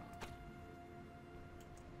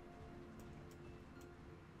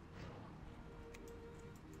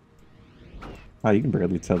 Oh, you can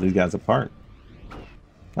barely tell these guys apart.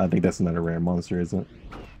 I think that's another rare monster, isn't it?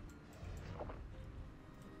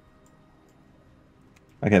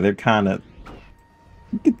 Okay, they're kind of...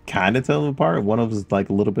 You can kind of tell them apart. One of them is like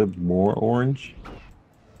a little bit more orange.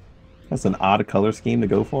 That's an odd color scheme to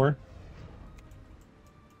go for.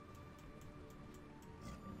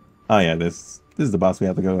 Oh yeah, this is the boss we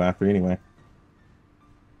have to go after anyway.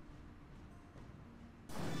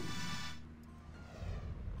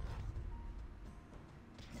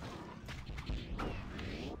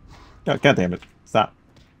 Oh, God damn it. Stop.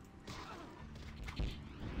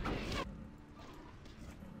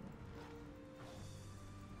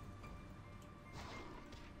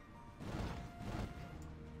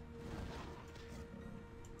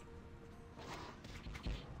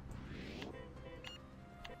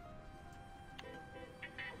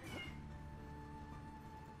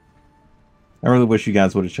 I really wish you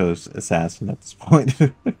guys would have chose Assassin at this point.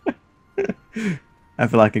 I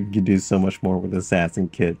feel like I could do so much more with Assassin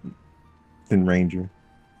kit than Ranger.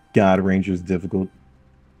 God, Ranger is difficult.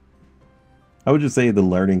 I would just say the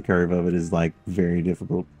learning curve of it is like very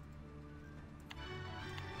difficult.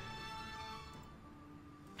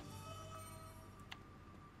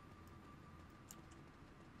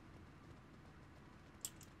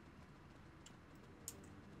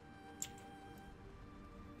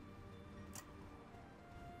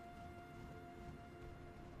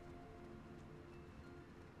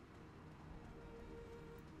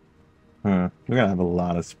 We're gonna have a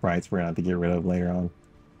lot of sprites we're gonna have to get rid of later on.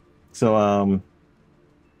 So,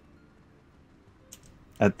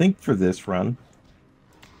 I think for this run,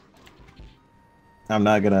 I'm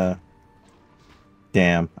not gonna...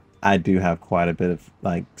 Damn, I do have quite a bit of,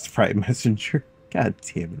 like, sprite messenger. God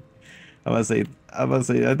damn it. I'm gonna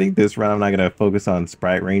say, I think this run I'm not gonna focus on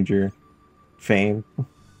Sprite Ranger fame.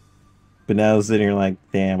 But now I'm sitting here like,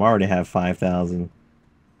 damn, I already have 5,000.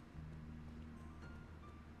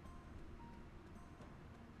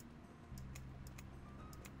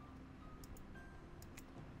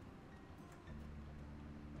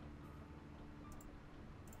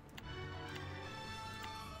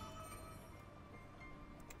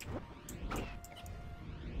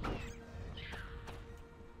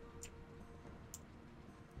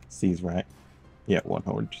 C's right. Yeah, one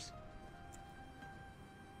horse.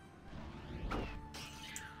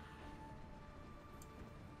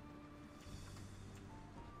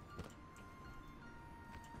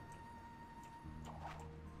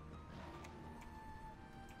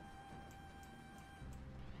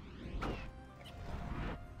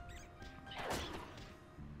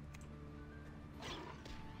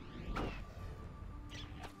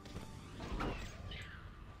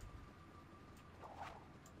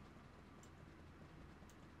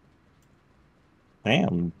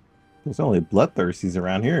 Damn, there's only bloodthirsties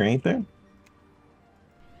around here, ain't there?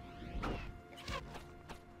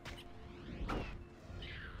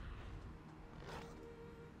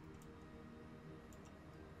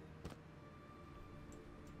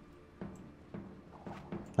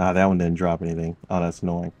 Ah, that one didn't drop anything. Oh, that's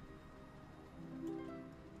annoying.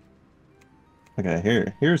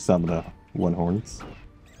 Okay, here's some of the one horns.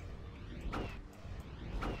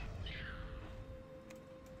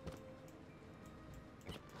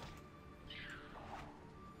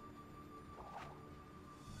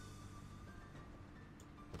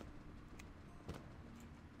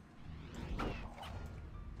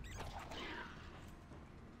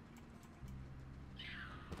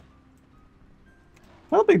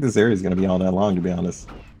 I don't think this area is going to be all that long, to be honest.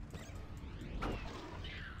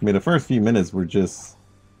 I mean, the first few minutes were just,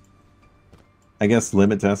 I guess,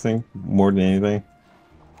 limit testing more than anything.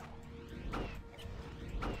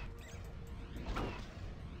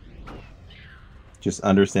 Just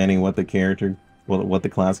understanding what the character, what the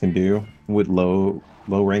class can do with low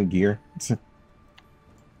rank gear.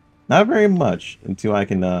 Not very much until I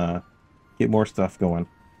can get more stuff going.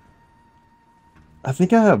 I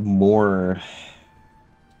think I have more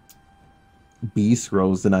B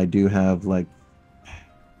scrolls than I do have like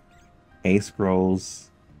A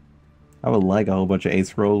scrolls. I would like a whole bunch of A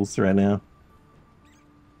scrolls right now.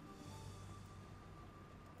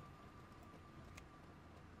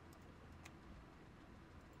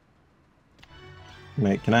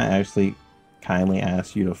 Mate, can I actually kindly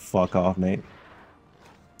ask you to fuck off, mate?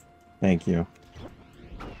 Thank you.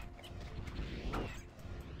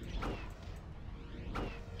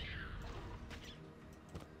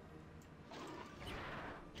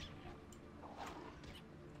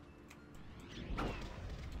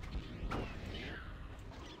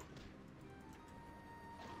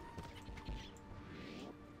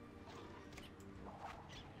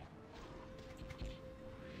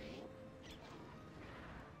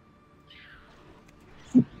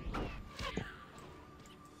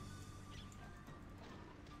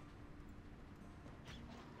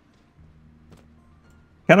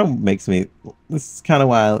 Kind of makes me. This is kind of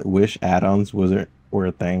why I wish add-ons were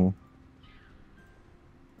a thing.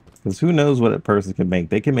 Because who knows what a person can make?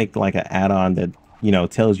 They can make like an add-on that, you know,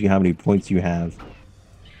 tells you how many points you have.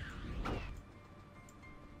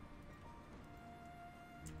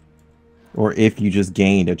 Or if you just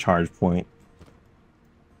gained a charge point.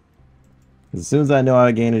 As soon as I know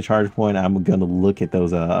I gained a charge point, I'm gonna look at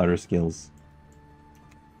those other skills.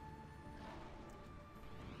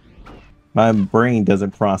 My brain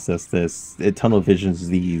doesn't process this. It tunnel visions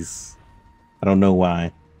these. I don't know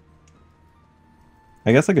why.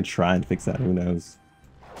 I guess I could try and fix that. Who knows?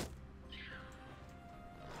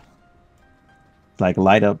 Like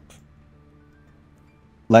light up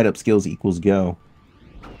skills equals go.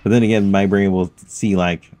 But then again, my brain will see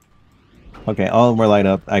like, okay, all of them are light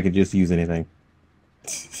up. I could just use anything.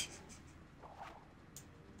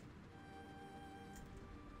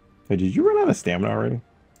 Wait, did you run out of stamina already?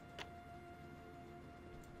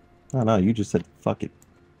 Oh no, you just said fuck it.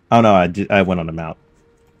 Oh no, I went on the mount.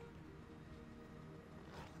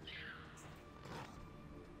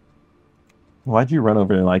 Why'd you run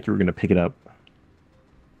over there like you were gonna pick it up?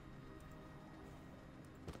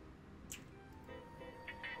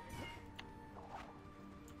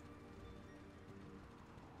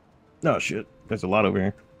 Oh shit, there's a lot over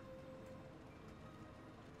here.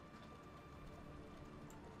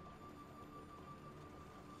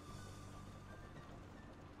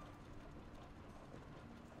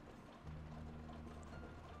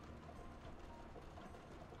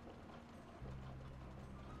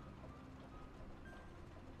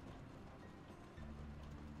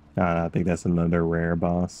 I think that's another rare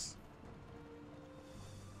boss.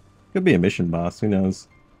 Could be a mission boss, who knows?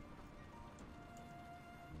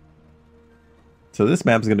 So this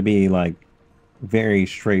map is going to be like very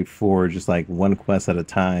straightforward, just like one quest at a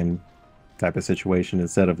time type of situation,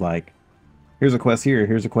 instead of like, here's a quest here,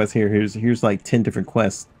 here's a quest here, here's like 10 different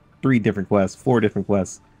quests, 3 different quests, 4 different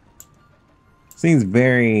quests. Seems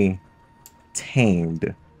very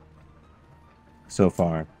tamed so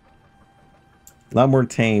far. A lot more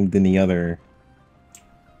tamed than the other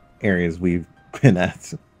areas we've been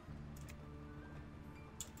at.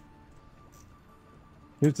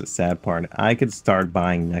 Here's the sad part. I could start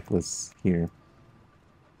buying necklace here.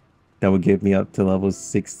 That would get me up to level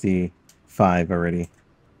 65 already.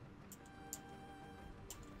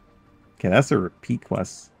 Okay, that's a repeat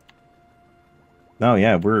quest. Oh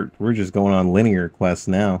yeah, we're just going on linear quests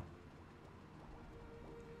now.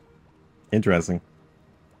 Interesting.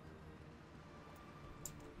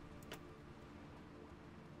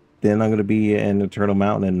 Then I'm gonna be in Eternal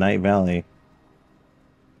Mountain and Night Valley.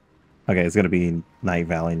 Okay, it's gonna be Night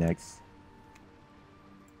Valley next.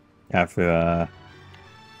 After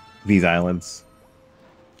these islands.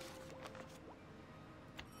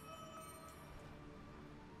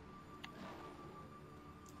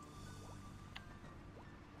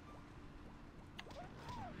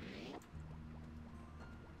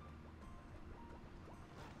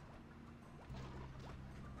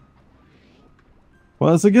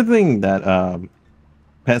 Well, it's a good thing that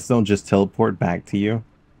pets don't just teleport back to you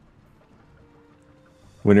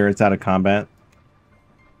when it's out of combat.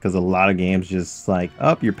 Because a lot of games just like,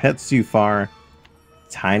 oh, your pet's too far.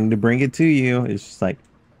 Time to bring it to you. It's just like,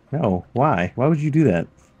 no, why? Why would you do that?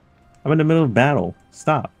 I'm in the middle of battle.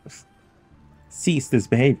 Stop. Cease this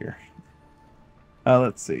behavior.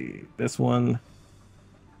 Let's see. This one.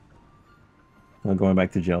 I'm going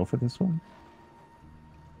back to jail for this one.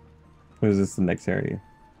 Or is this the next area?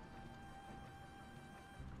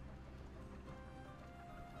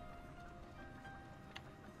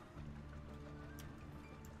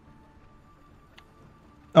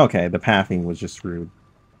 Okay, the pathing was just rude.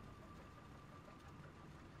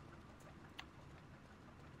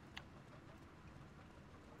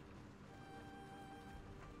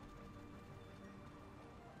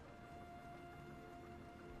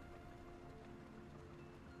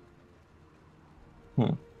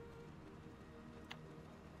 Hmm.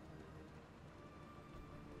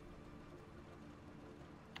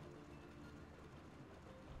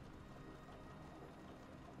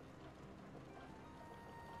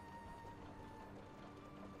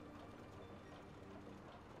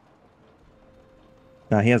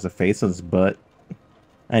 Now he has a face on his butt.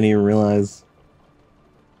 I didn't even realize.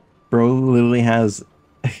 Bro literally has...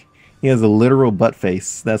 he has a literal butt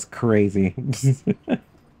face. That's crazy. Look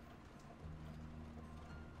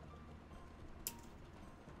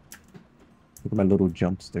at my little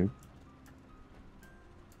jumps, dude.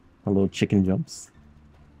 My little chicken jumps.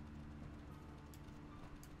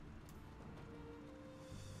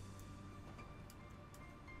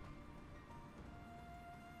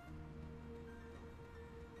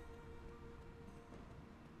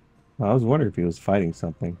 I was wondering if he was fighting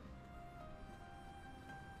something.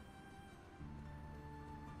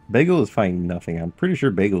 Bagel is fighting nothing. I'm pretty sure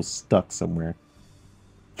Bagel's stuck somewhere.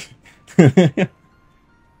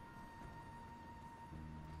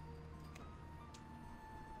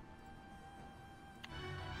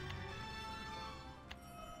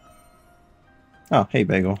 Oh, hey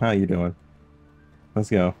Bagel, how you doing? Let's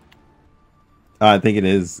go. I think it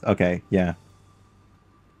is. Okay, yeah.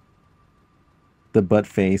 The butt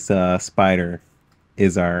face spider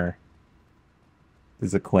is a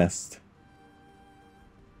quest.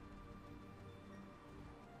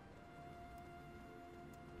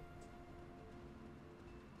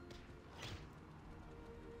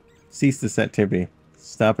 Cease this activity.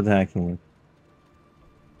 Stop attacking me.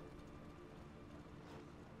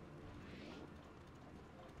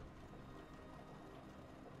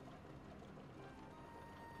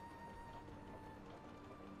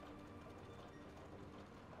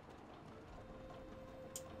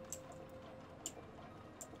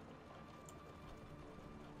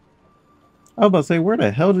 I was about to say, where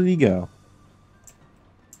the hell did he go?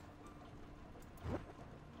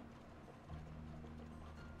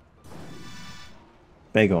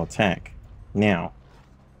 Bagel, attack. Now.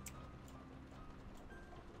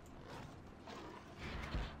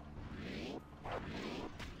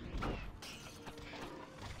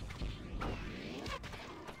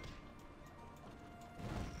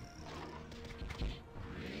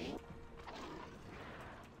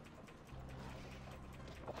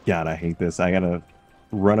 God, I hate this. I gotta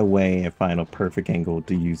run away and find a perfect angle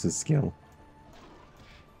to use this skill.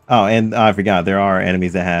 Oh, and I forgot, there are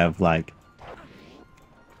enemies that have, like...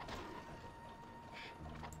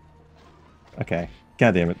 Okay.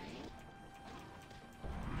 God damn it.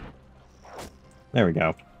 There we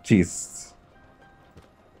go. Jeez.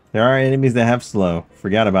 There are enemies that have slow.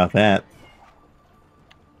 Forgot about that.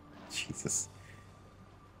 Jesus.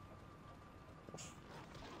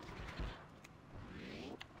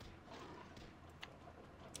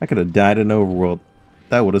 I could have died in Overworld.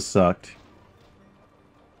 That would have sucked.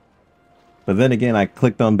 But then again, I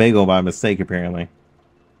clicked on Bagel by mistake, apparently.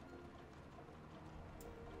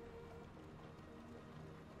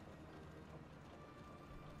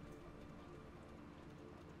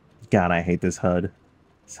 God, I hate this HUD.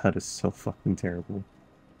 This HUD is so fucking terrible.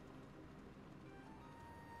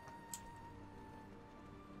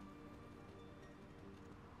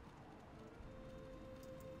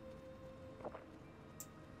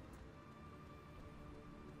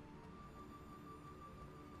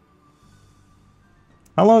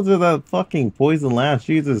 How long did that fucking poison last?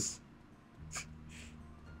 Jesus.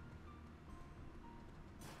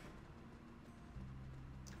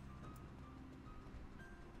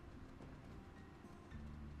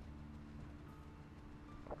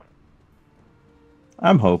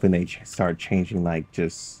 I'm hoping they start changing, like,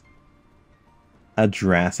 just a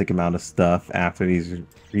drastic amount of stuff after these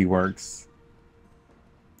reworks.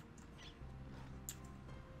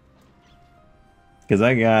 Because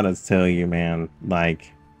I gotta tell you, man,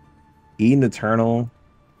 like, Eden Eternal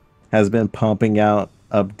has been pumping out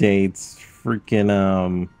updates.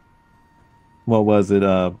 Freaking, what was it?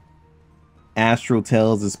 Astral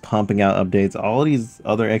Tales is pumping out updates. All these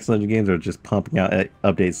other xlegend games are just pumping out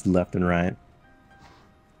updates left and right.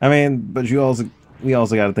 I mean, but we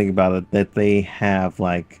also got to think about it that they have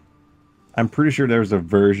like, I'm pretty sure there's a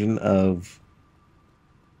version of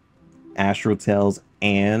Astral Tales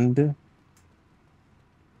and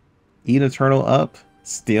Eden Eternal up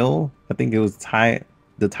still. I think it was the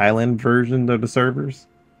Thailand version of the servers.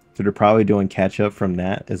 So they're probably doing catch up from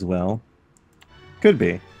that as well. Could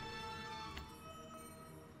be.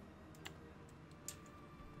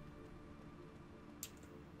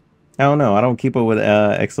 I don't know. I don't keep up with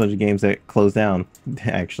xlegend games that close down,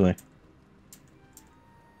 actually.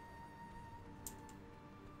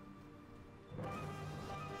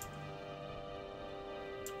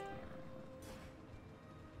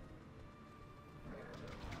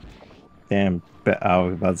 Damn, I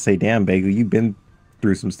was about to say, damn, Bagel, you've been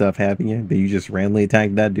through some stuff, haven't you? But you just randomly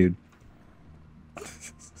attacked that dude.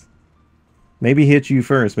 Maybe he hit you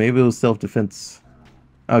first. Maybe it was self-defense.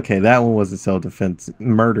 Okay, that one wasn't self-defense.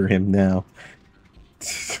 Murder him now.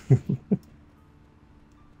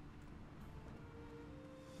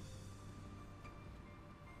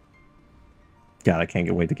 God, I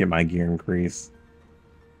can't wait to get my gear increase.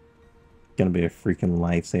 Gonna be a freaking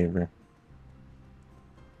lifesaver.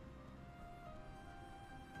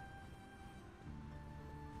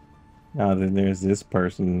 Now then there's this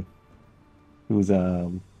person who's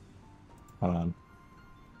hold on.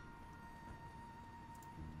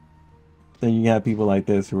 Then you have people like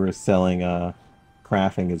this who are selling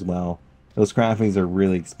crafting as well. Those craftings are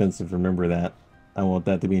really expensive, remember that. I want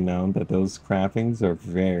that to be known that those craftings are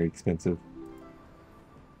very expensive.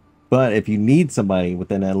 But if you need somebody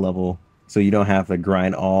within that level, so you don't have to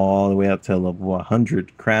grind all the way up to level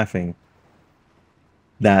 100 crafting,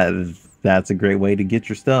 that's a great way to get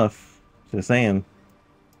your stuff. Just saying.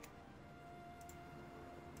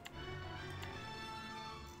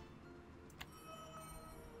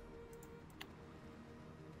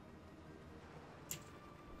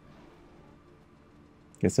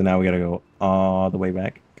 Okay, so now we gotta go all the way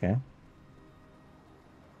back. Okay.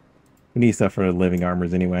 We need stuff for living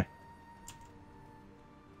armors anyway.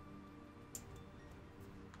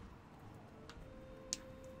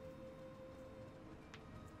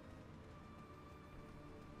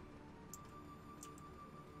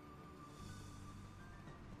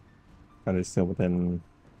 Are they still within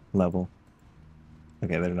level?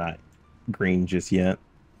 Okay, they're not green just yet.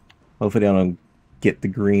 Hopefully I don't get the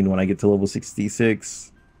green when I get to level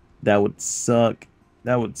 66. That would suck.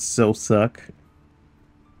 That would so suck.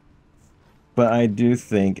 But I do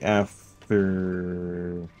think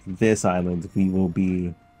after this island, we will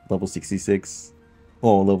be level 66.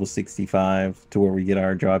 Oh, level 65 to where we get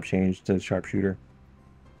our job changed to sharpshooter.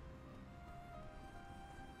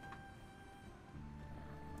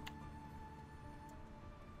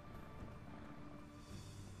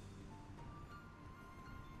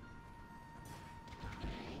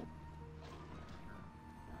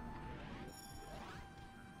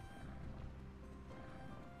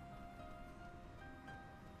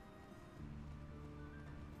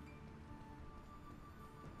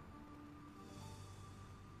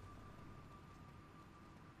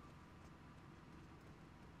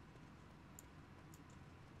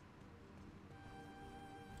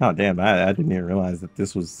 Oh, damn, I didn't even realize that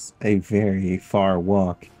this was a very far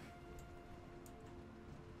walk.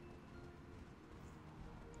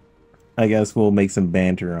 I guess we'll make some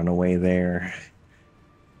banter on the way there.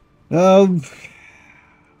 Um,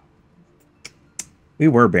 we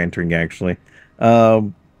were bantering, actually.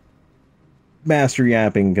 Um, Master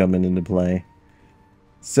yapping coming into play.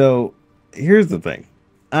 So, here's the thing.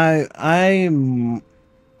 I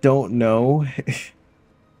don't know.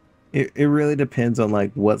 It really depends on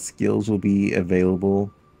like what skills will be available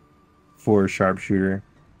for a sharpshooter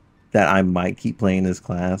that I might keep playing this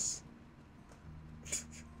class.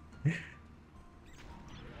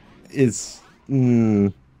 It's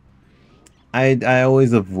I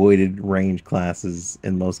always avoided range classes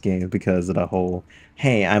in most games because of the whole,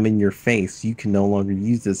 hey, I'm in your face, you can no longer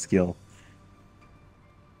use this skill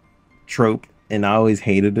trope, and I always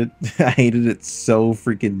hated it. I hated it so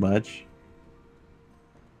freaking much.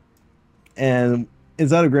 And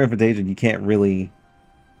inside of Grand Fantasia, you can't really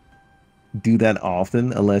do that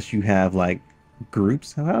often unless you have like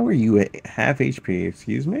groups. How are you at half HP?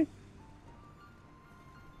 Excuse me?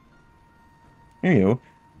 There you go.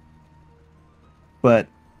 But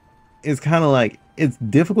it's kind of like it's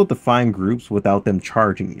difficult to find groups without them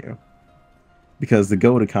charging you because the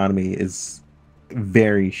gold economy is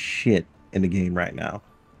very shit in the game right now.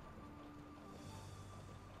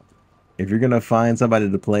 If you're gonna find somebody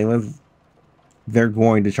to play with, they're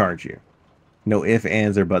going to charge you. No ifs,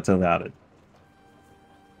 ands, or buts about it.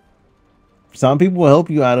 Some people will help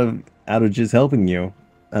you out of just helping you.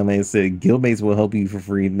 I mean, I said guildmates will help you for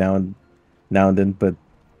free now and then, but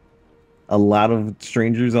a lot of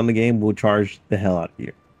strangers on the game will charge the hell out of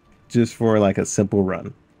you just for like a simple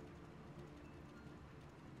run.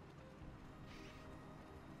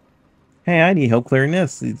 Hey, I need help clearing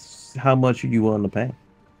this. It's how much are you willing to pay?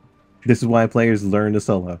 This is why players learn to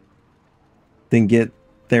solo, then get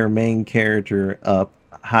their main character up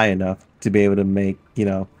high enough to be able to make,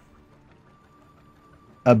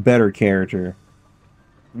 a better character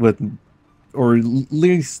with, or at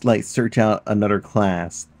least like search out another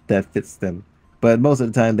class that fits them. But most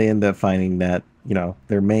of the time they end up finding that,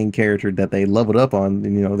 their main character that they leveled up on,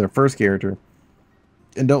 their first character,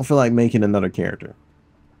 and don't feel like making another character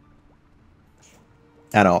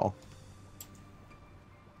at all.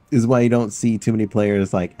 This is why you don't see too many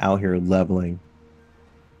players like out here leveling.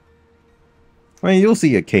 I mean, you'll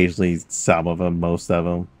see occasionally some of them, most of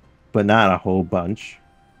them, but not a whole bunch.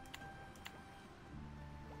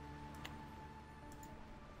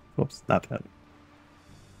 Whoops, not that.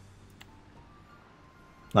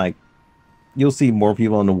 Like, you'll see more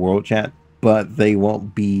people in the world chat, but they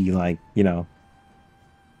won't be like,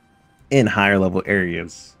 in higher level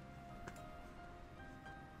areas.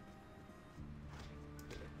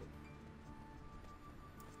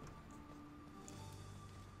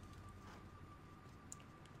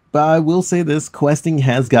 But I will say this, questing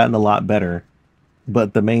has gotten a lot better.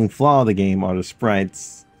 But the main flaw of the game are the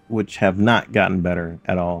sprites, which have not gotten better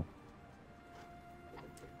at all.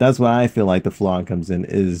 That's why I feel like the flaw comes in,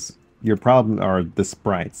 is your problem are the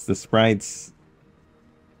sprites. The sprites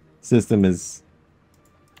system is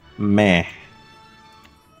meh.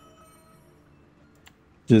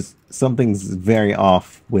 Just something's very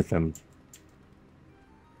off with them.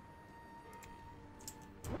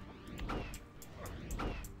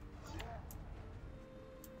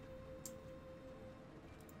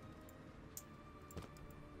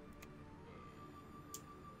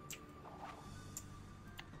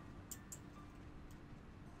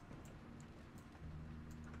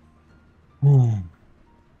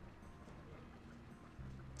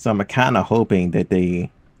 So I'm kind of hoping that they're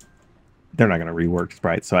not going to rework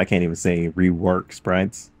sprites, so I can't even say rework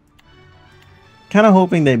sprites. Kind of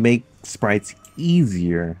hoping they make sprites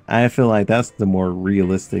easier. I feel like that's the more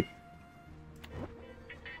realistic.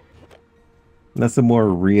 That's the more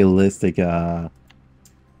realistic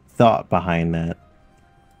thought behind that.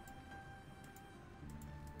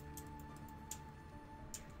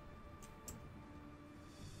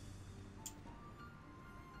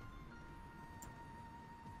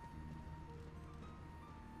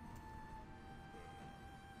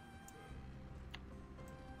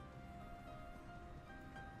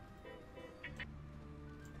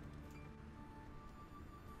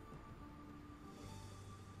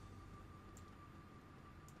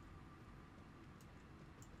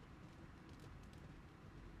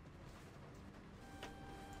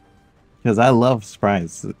 Because I love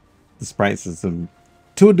sprites. The sprite system,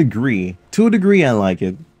 to a degree. To a degree, I like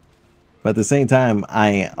it. But at the same time,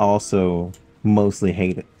 I also mostly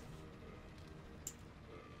hate it.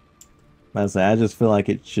 I just feel like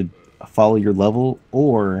it should follow your level,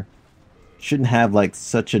 or shouldn't have like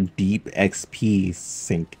such a deep XP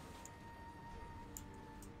sink.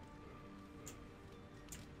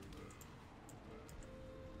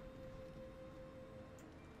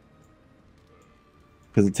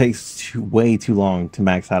 Because it takes way too long to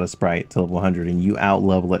max out a sprite to level 100, and you out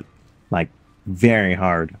level it like very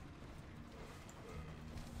hard.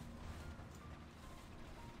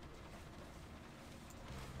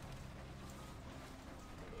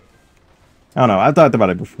 I don't know. I've thought about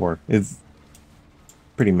it before. It's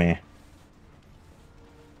pretty meh.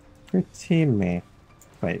 Pretty meh.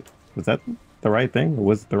 Wait, was that the right thing, or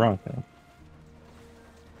was it the wrong thing?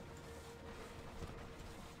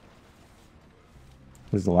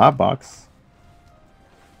 There's a lot box.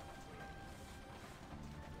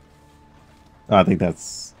 Oh, I think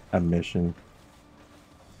that's a mission.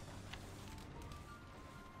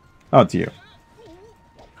 Oh, it's you.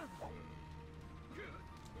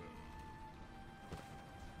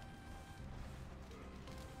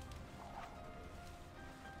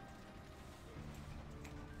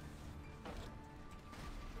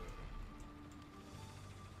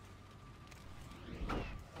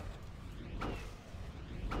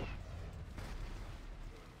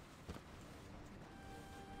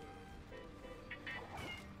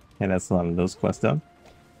 And that's a lot of those quests done.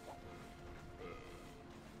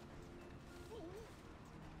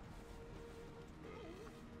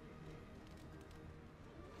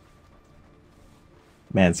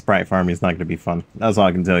 Man, sprite farming is not going to be fun. That's all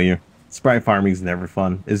I can tell you. Sprite farming is never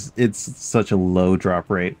fun. It's such a low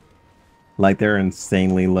drop rate. Like, they're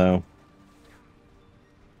insanely low.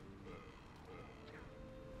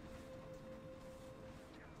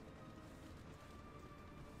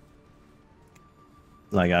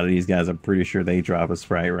 Like, out of these guys, I'm pretty sure they drop a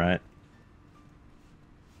sprite, right?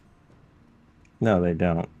 No, they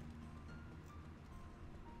don't.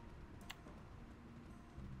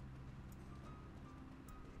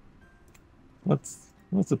 What's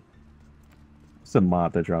a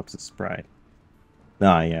mob that drops a sprite?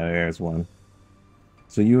 Ah, yeah, there's one.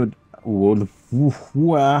 So you would... What?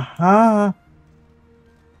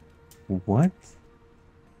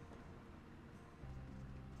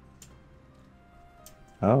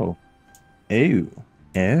 Oh. Ew.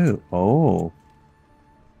 Ew. Oh.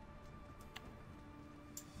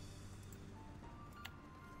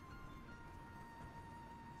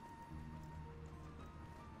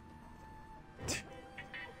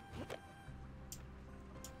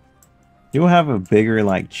 You'll have a bigger,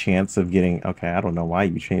 like, chance of getting... Okay, I don't know why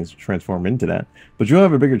you transform into that. But you'll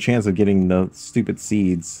have a bigger chance of getting the stupid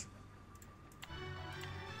seeds.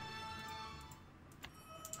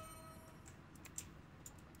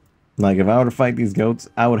 Like, if I were to fight these goats,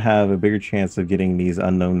 I would have a bigger chance of getting these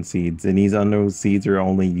unknown seeds. And these unknown seeds are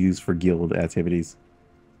only used for guild activities.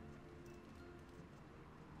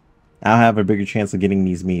 I'll have a bigger chance of getting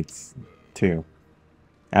these meats, too.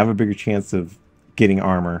 I have a bigger chance of getting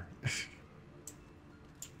armor.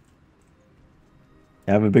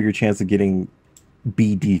 I have a bigger chance of getting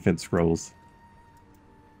B defense rolls.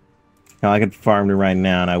 Now, I could farm it right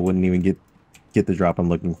now and I wouldn't even get the drop I'm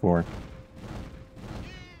looking for.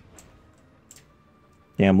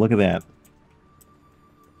 Damn, look at that.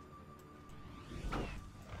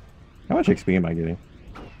 How much XP am I getting?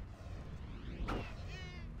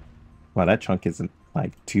 Wow, that chunk isn't,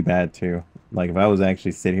 like, too bad, too. Like, if I was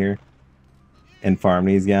actually sit here and farm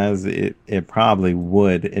these guys, it probably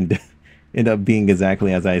would end up being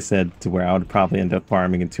exactly as I said, to where I would probably end up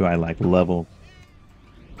farming until I, like, level.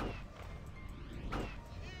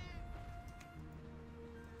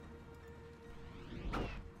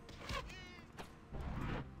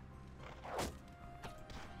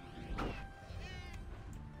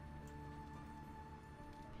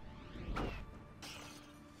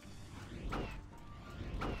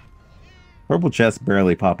 Purple chests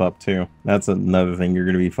barely pop up too. That's another thing you're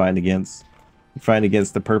going to be fighting against. You're fighting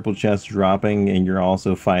against the purple chest dropping, and you're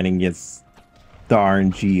also fighting against the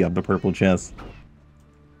RNG of the purple chest.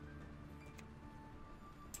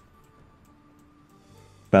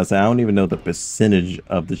 But I don't even know the percentage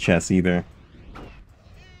of the chest either.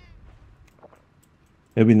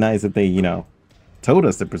 It'd be nice if they, you know, told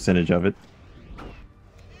us the percentage of it.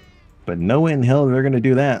 But no way in hell they're going to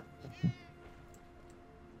do that.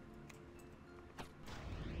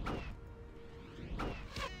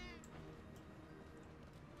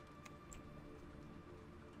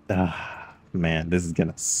 Ah, man, this is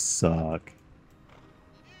gonna suck.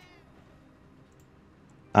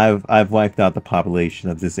 I've wiped out the population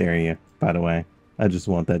of this area, by the way. I just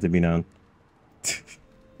want that to be known.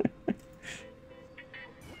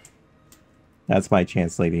 That's my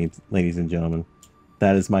chance, ladies and gentlemen.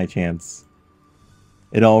 That is my chance.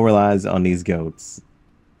 It all relies on these goats.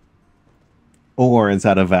 Or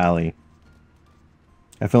inside a valley.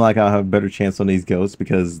 I feel like I'll have a better chance on these goats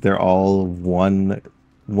because they're all one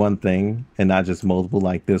thing and not just multiple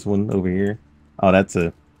like this one over here. Oh, that's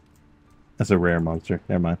a rare monster.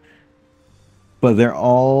 Never mind. But they're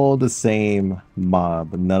all the same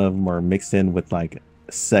mob. None of them are mixed in with like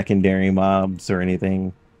secondary mobs or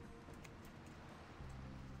anything.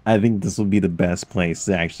 I think this will be the best place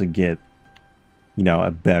to actually get, you know,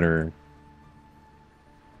 a better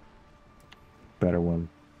one.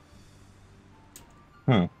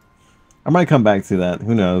 I might come back to that.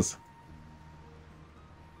 Who knows?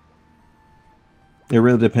 It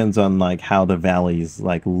really depends on like how the valley's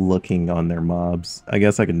like looking on their mobs. I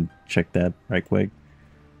guess I can check that right quick.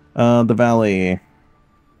 The valley,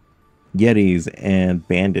 yetis and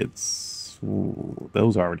bandits. Ooh,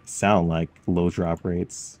 those already sound like low drop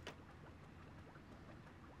rates.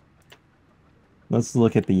 Let's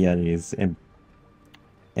look at the yetis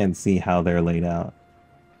and see how they're laid out.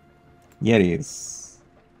 Yetis.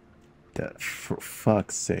 For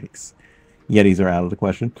fuck's sakes. Yetis are out of the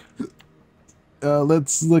question.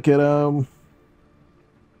 Let's look at,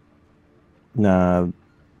 nah,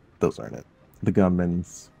 those aren't it. The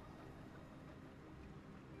gunmans.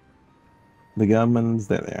 The gunmans,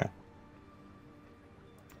 they're there.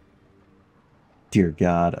 Dear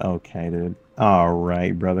God, okay, dude.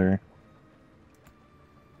 Alright, brother.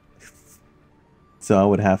 So I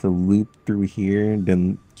would have to loop through here,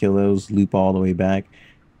 then kill those, loop all the way back.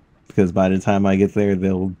 Because by the time I get there,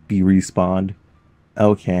 they'll be respawned.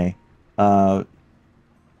 Okay. Uh,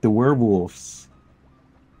 the werewolves.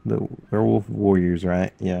 The werewolf warriors,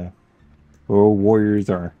 right? Yeah. Werewolf warriors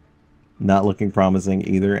are not looking promising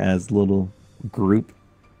either as little group.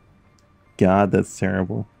 God, that's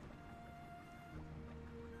terrible.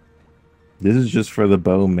 This is just for the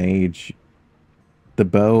bow mage. The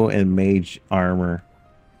bow and mage armor.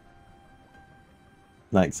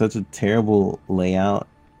 Like such a terrible layout.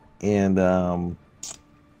 And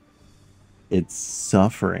it's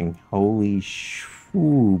suffering. Holy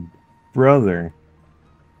shoo, brother.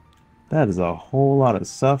 That is a whole lot of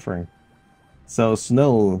suffering. So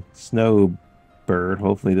snow bird.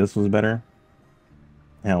 Hopefully this was better.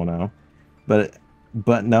 I don't know.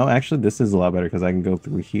 But no, actually this is a lot better because I can go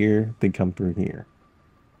through here, then come through here.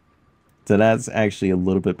 So that's actually a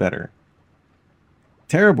little bit better.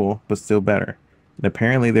 Terrible, but still better. And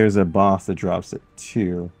apparently there's a boss that drops it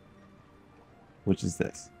too. Which is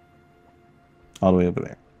this. All the way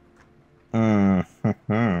over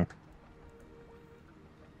there.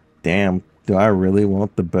 Damn, do I really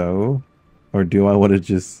want the bow? Or do I want to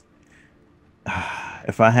just...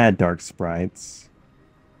 if I had dark sprites...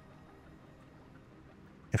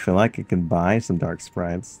 I feel like I can buy some dark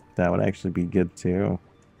sprites. That would actually be good too.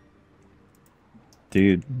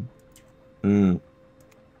 Dude. The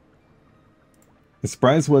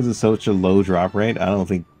sprites wasn't such a low drop rate. I don't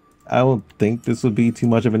think this would be too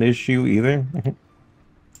much of an issue either.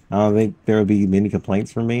 I don't think there would be many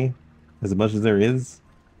complaints from me. As much as there is.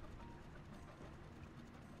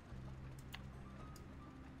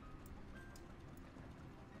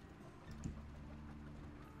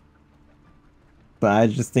 But I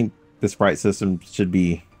just think the sprite system should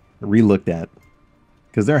be relooked at.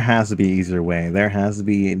 Because there has to be an easier way. There has to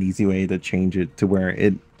be an easy way to change it to where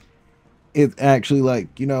it actually,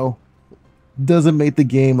 like, you know, doesn't make the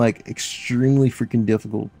game like extremely freaking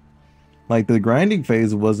difficult. Like the grinding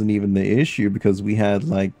phase wasn't even the issue because we had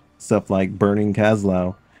like stuff like burning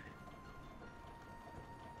Kazlao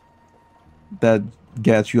that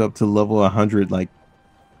got you up to level 100 like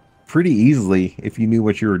pretty easily if you knew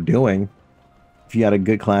what you were doing. If you had a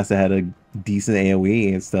good class that had a decent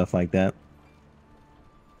AoE and stuff like that.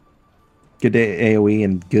 Good AoE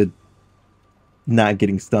and good not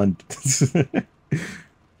getting stunned.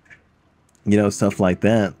 You know, stuff like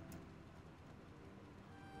that.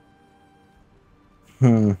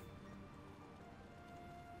 I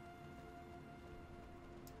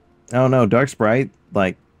don't know. Dark Sprite,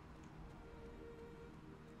 like,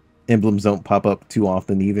 emblems don't pop up too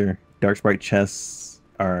often either. Dark Sprite chests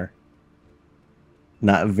are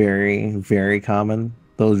not very, very common.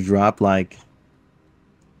 Those drop, like,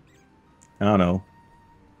 I don't know,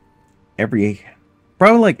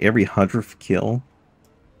 probably like every 100th kill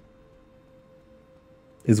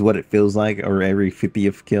is what it feels like, or every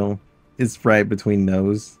 50th kill. It's right between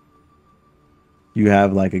those. You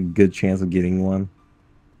have like a good chance of getting one.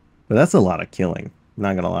 But that's a lot of killing. I'm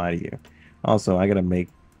not gonna lie to you. Also, I gotta make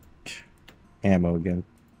ammo again.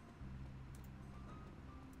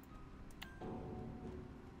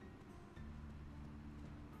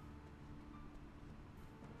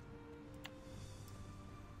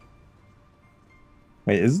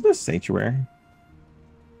 Wait, is this Sanctuary?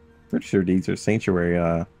 Pretty sure these are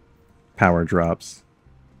Sanctuary power drops.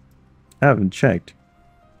 I haven't checked.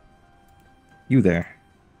 You there.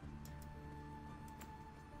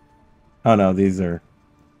 Oh no, these are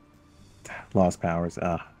lost powers.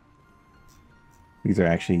 These are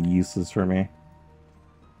actually useless for me.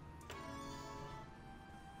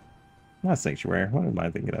 Not Sanctuary. What am I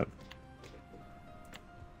thinking of?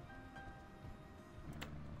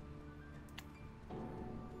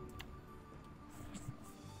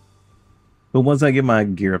 But once I get my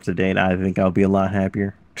gear up to date, I think I'll be a lot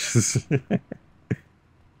happier.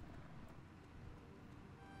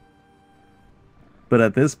 But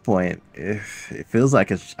at this point, it feels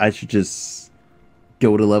like I should just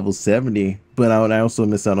go to level 70. But I also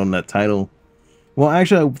miss out on that title. Well,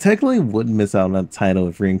 actually, I technically wouldn't miss out on that title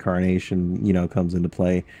if reincarnation, you know, comes into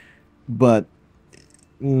play. But,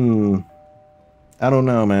 I don't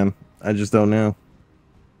know, man. I just don't know.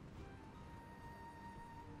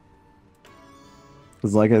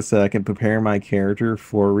 Because like I said, I can prepare my character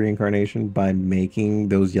for reincarnation by making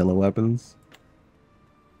those yellow weapons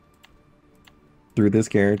through this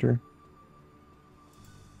character.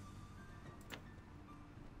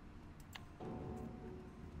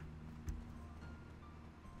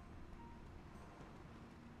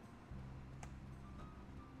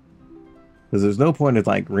 Because there's no point of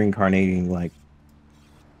like reincarnating like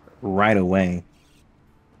right away.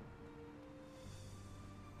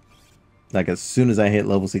 Like as soon as I hit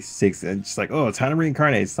level 66, it's just like, oh, time to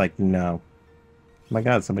reincarnate. It's like, no. Oh my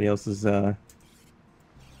god, somebody else is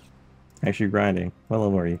actually grinding. What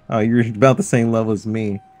level are you? Oh, you're about the same level as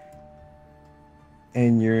me.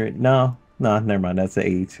 And you're no, never mind. That's an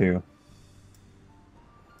 82.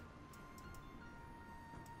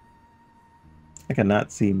 I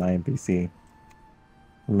cannot see my NPC.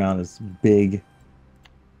 The mount is big.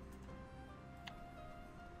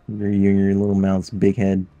 Your little mount's big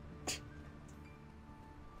head.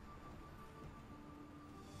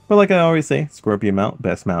 But like I always say, Scorpion mount,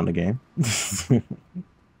 best mount in the game.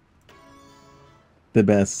 The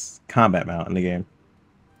best combat mount in the game.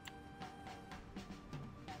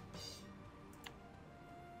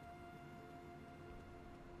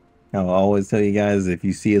 I'll always tell you guys, if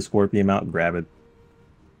you see a Scorpion mount, grab it.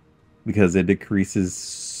 Because it decreases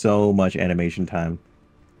so much animation time.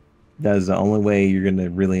 That is the only way you're going to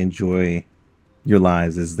really enjoy your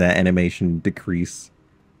lives, is that animation decrease.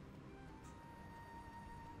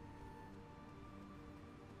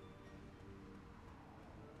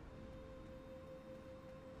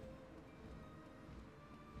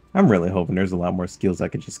 I'm really hoping there's a lot more skills I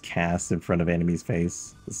could just cast in front of enemy's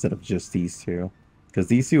face instead of just these two. Because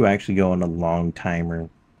these two actually go on a long timer.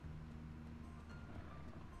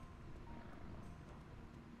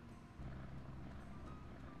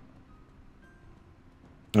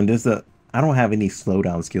 And I don't have any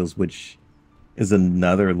slowdown skills, which is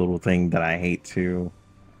another little thing that I hate too.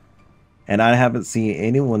 And I haven't seen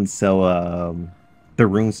anyone sell the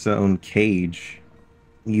runestone cage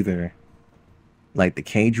either. Like the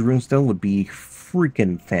cage runestone would be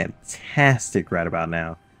freaking fantastic right about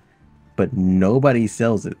now. But nobody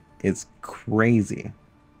sells it. It's crazy.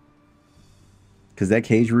 Because that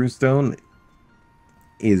cage runestone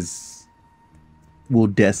will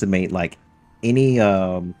decimate like any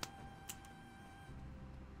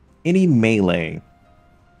melee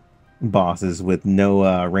bosses with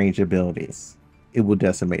no range abilities. It will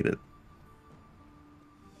decimate it.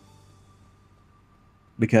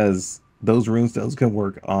 Because those runestones can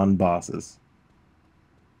work on bosses.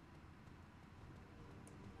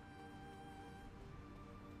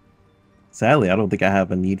 Sadly, I don't think I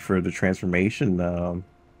have a need for the transformation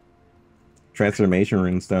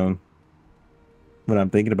runestone. When I'm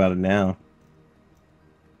thinking about it now.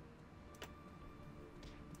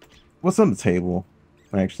 What's on the table,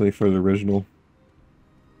 actually, for the original?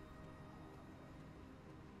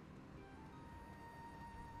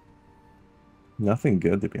 Nothing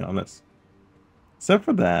good, to be honest. Except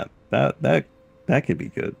for that. That could be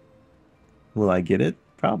good. Will I get it?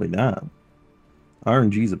 Probably not.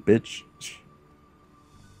 RNG's a bitch.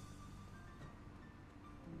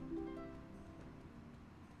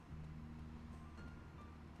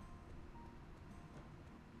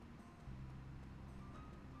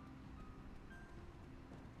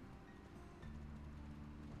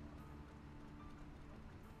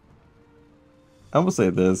 I will say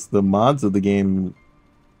this, the mods of the game,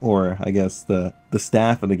 or I guess the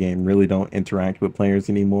staff of the game, really don't interact with players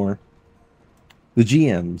anymore. The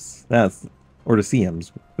GMs, or the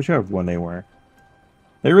CMs, whichever one they were.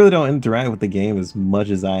 They really don't interact with the game as much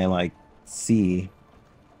as I, like, see.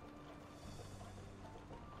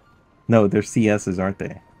 No, they're CSs, aren't they?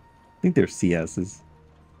 I think they're CSs.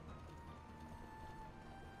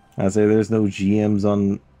 I say there's no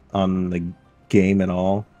GMs on the game at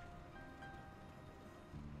all.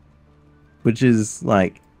 Which is,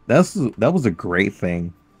 like, that was a great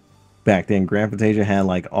thing back then. Grand Fantasia had,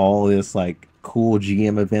 like, all this, like, cool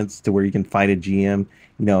GM events to where you can fight a GM,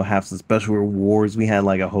 you know, have some special rewards. We had,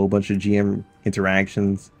 like, a whole bunch of GM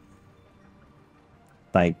interactions.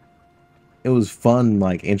 Like, it was fun,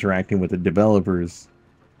 like, interacting with the developers.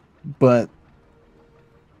 But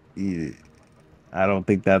yeah, I don't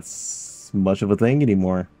think that's much of a thing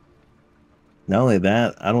anymore. Not only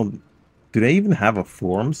that, do they even have a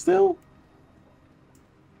forum still?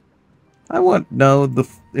 No,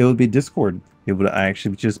 it would be Discord. It would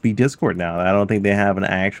actually just be Discord now. I don't think they have an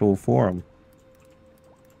actual forum.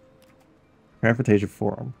 Fantasia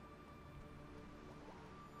forum.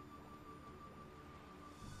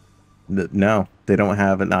 No, they don't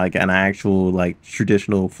have like an actual like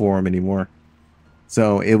traditional forum anymore.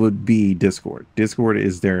 So it would be Discord. Discord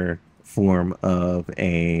is their form of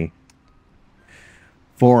a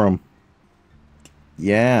forum.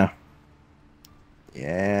 Yeah.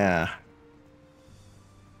 Yeah.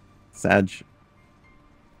 Sad.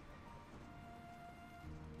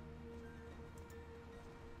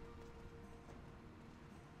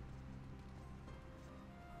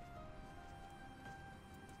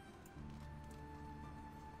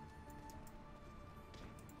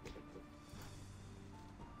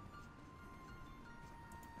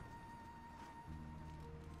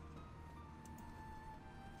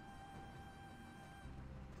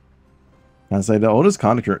 I say the oldest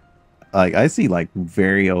content, like I see like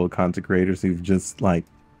very old content creators who've just like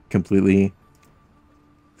completely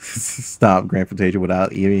stopped Grand Fantasia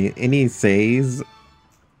without any says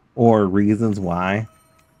or reasons why,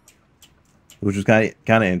 which was kind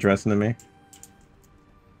of interesting to me.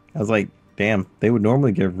 I was like, damn, they would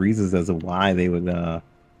normally give reasons as to why they would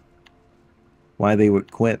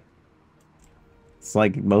quit. It's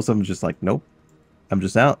like most of them just like, nope, I'm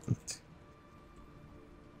just out.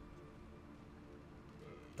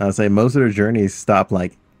 I'd say most of their journeys stop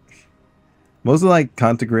like most of like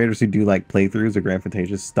content creators who do like playthroughs of Grand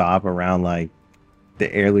Fantasia stop around like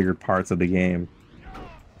the earlier parts of the game.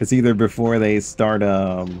 It's either before they start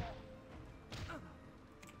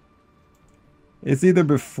it's either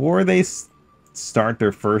before they start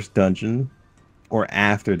their first dungeon or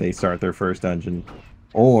after they start their first dungeon,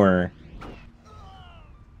 or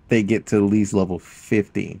they get to at least level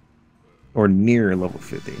 50 or near level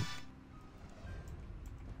 50.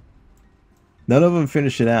 None of them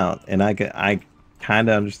finish it out, and I kind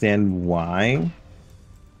of understand why,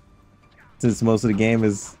 since most of the game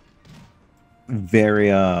is very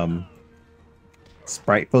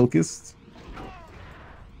sprite focused,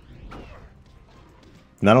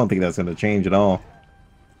 and I don't think that's going to change at all.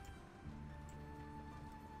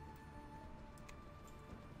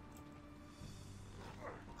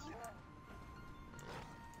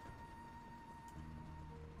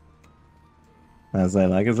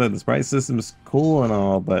 Like I said, the sprite system is cool and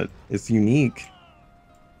all, but it's unique.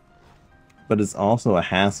 But it's also a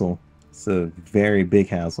hassle. It's a very big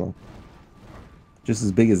hassle. Just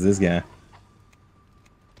as big as this guy.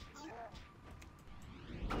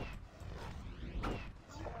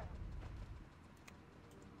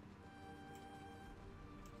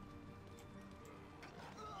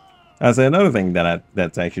 I say another thing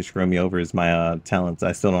that's actually screwing me over is my talents.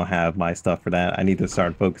 I still don't have my stuff for that. I need to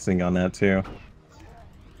start focusing on that too.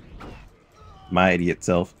 My idiot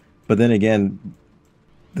self. But then again,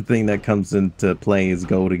 the thing that comes into play is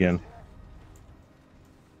gold again.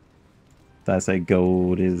 I say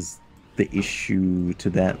gold is the issue to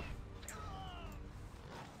that.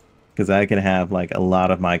 Because I can have like a lot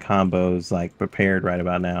of my combos like prepared right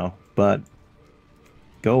about now. But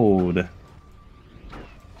gold.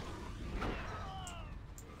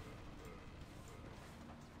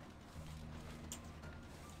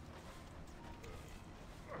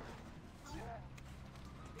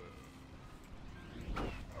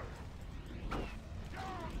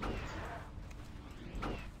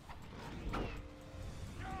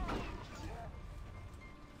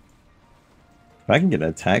 If I can get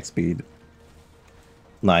attack speed,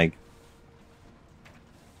 like,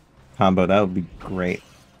 combo, that would be great.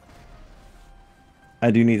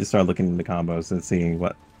 I do need to start looking into combos and seeing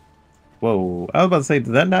what... Whoa, I was about to say,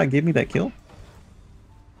 did that not give me that kill?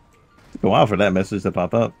 It took a while for that message to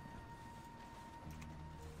pop up.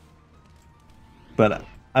 But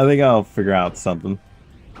I think I'll figure out something.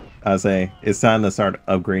 I say, it's time to start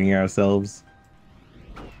upgrading ourselves.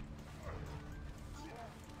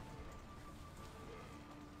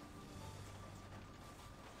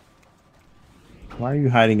 Why are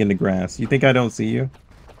you hiding in the grass? You think I don't see you?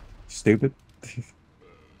 Stupid.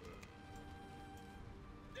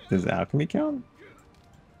 Does alchemy count?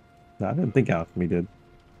 No, I didn't think alchemy did.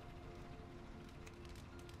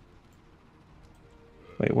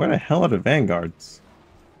 Wait, where the hell are the vanguards?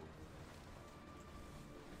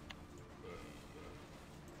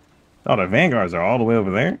 Oh, the vanguards are all the way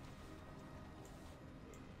over there?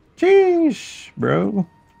 Jeez, bro.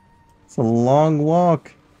 It's a long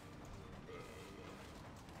walk.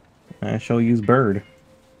 I shall use bird.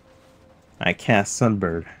 I cast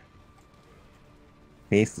sunbird.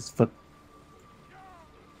 Face his foot.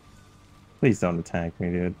 Please don't attack me,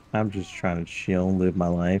 dude. I'm just trying to chill and live my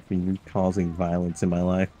life, and you're causing violence in my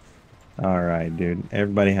life. Alright, dude.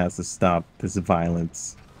 Everybody has to stop this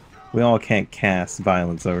violence. We all can't cast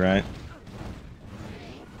violence, alright?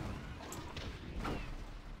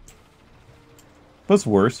 What's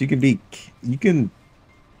worse, you can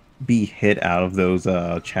be hit out of those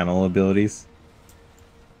channel abilities.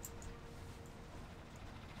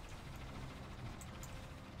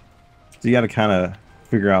 So you got to kind of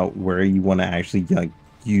figure out where you want to actually like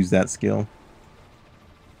use that skill.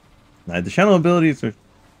 The channel abilities are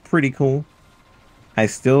pretty cool. I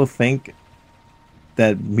still think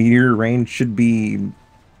that meteor range should be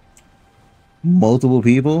multiple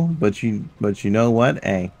people, but you know what?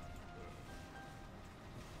 Hey,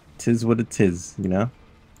 tis what it is, you know?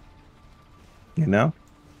 You know?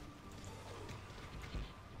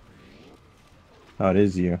 Oh, it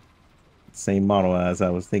is you. Same model as I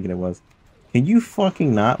was thinking it was. Can you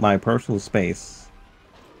fucking not my personal space?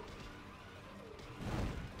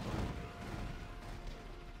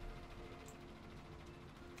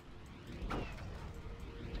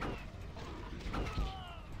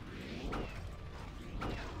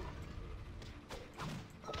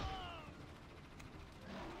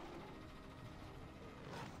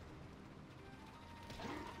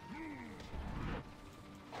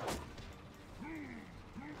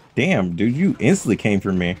 Damn, dude, you instantly came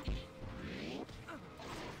for me.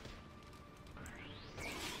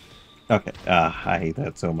 Okay, I hate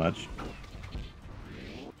that so much.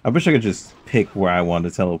 I wish I could just pick where I want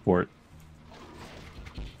to teleport.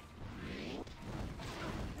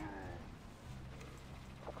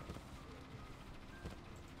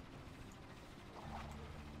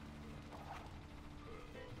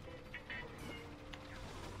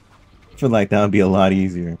 I feel like that would be a lot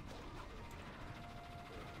easier.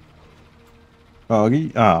 Oh,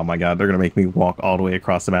 oh my god, they're gonna make me walk all the way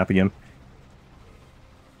across the map again.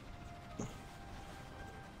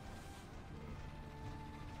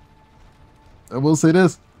 I will say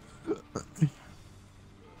this.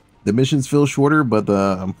 The missions feel shorter, but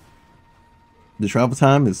the travel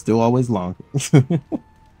time is still always long.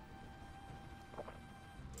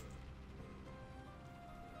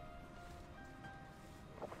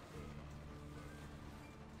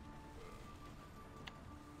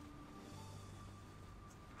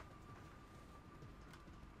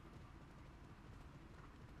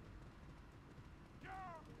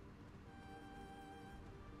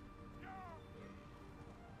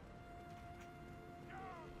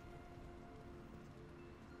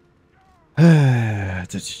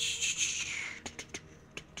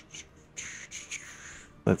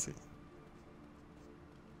 Let's see.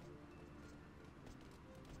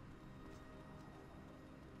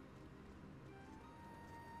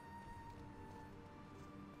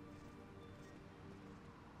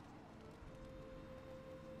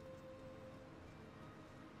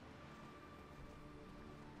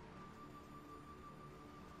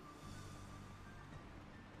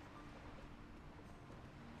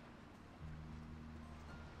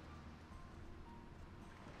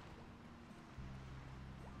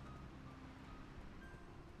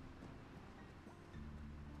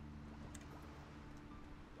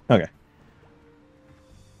 Okay.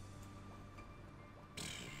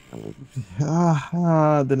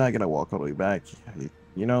 They're not gonna walk all the way back.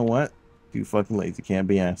 You know what? Too fucking lazy. Can't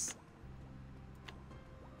be asked.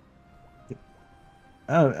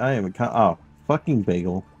 I am a oh, fucking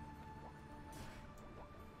bagel.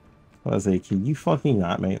 I was like, can you fucking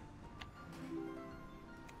not, mate?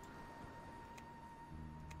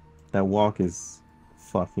 That walk is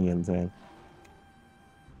fucking insane.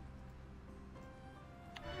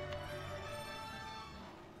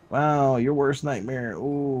 Wow, your worst nightmare.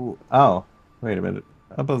 Ooh. Oh, wait a minute.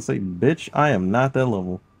 I'm about to say, bitch, I am not that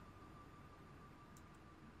level.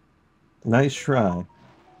 Nice try.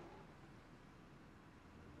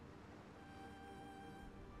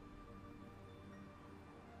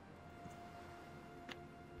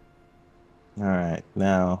 Alright,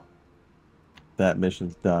 now that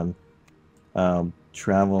mission's done.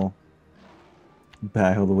 Travel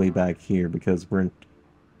back all the way back here because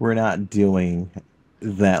we're not doing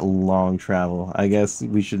that long travel. I guess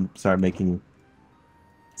we should start making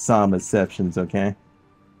some exceptions, okay?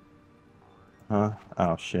 Huh?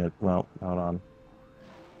 Oh shit. Well, hold on.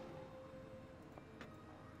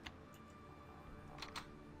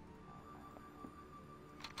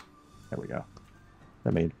 There we go.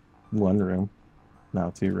 That made one room. Now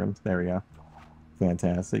 2 rooms. There we go.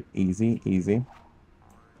 Fantastic. Easy, easy.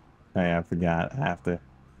 Hey, I forgot. I have to.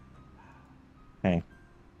 Hey.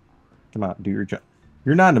 Come on, do your job.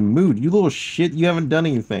 You're not in the mood. You little shit. You haven't done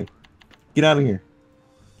anything. Get out of here.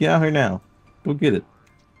 Get out here now. Go get it.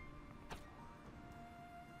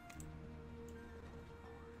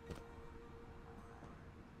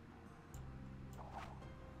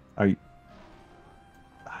 Are you...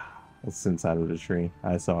 It's inside of the tree.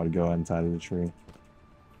 I saw it go inside of the tree.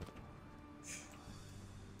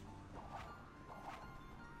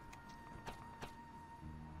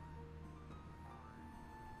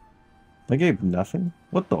 They gave nothing?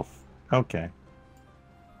 What the f... Okay.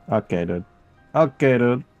 Okay, dude. Okay,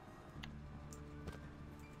 dude.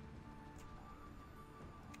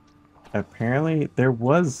 Apparently, there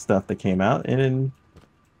was stuff that came out, and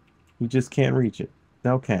you just can't reach it.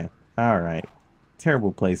 Okay. Alright.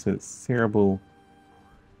 Terrible placements. Terrible...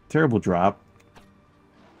 Terrible drop.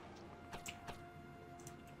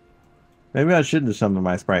 Maybe I shouldn't have summoned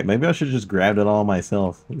my sprite. Maybe I should have just grabbed it all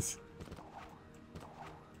myself.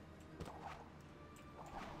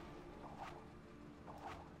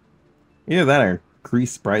 Either that or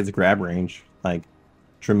increase sprite's grab range, like,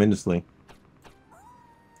 tremendously.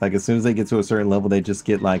 Like, as soon as they get to a certain level, they just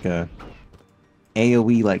get, like, a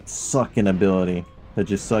AoE, like, sucking ability. That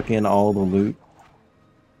just suck in all the loot.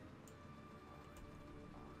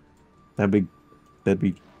 That'd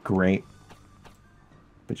be great.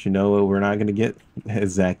 But you know what we're not gonna get?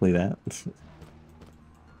 Exactly that.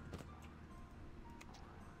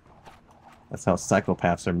 That's how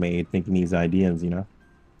psychopaths are made, thinking these ideas, you know?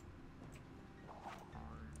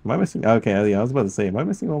 Am I missing? Okay, yeah, I was about to say, am I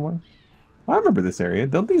missing one more? I remember this area.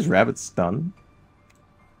 Don't these rabbits stun?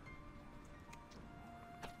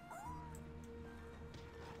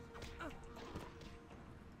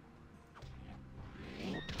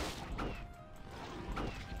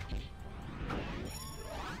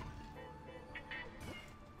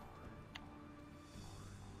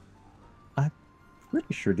 I'm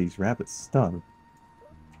pretty sure these rabbits stun.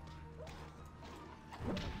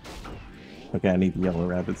 Okay, I need the yellow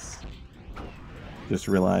rabbits. Just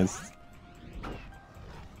realized.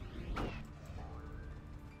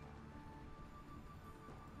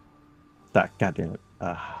 God damn it.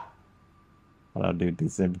 What I'll do,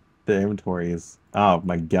 the inventory is... Oh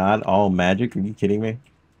my god, all magic? Are you kidding me?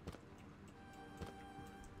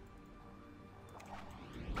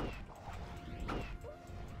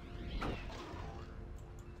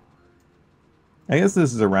 I guess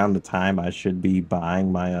this is around the time I should be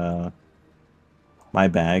buying my my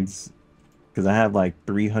bags. Because I have like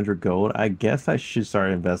 300 gold. I guess I should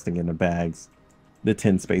start investing in the bags. The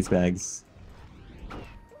 10 space bags.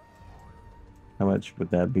 How much would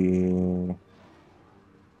that be?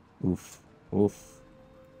 Oof. Oof.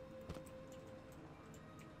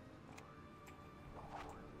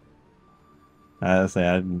 I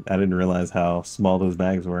didn't realize how small those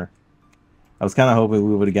bags were. I was kind of hoping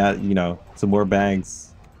we would have got, you know, some more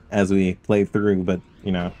bags as we played through, but,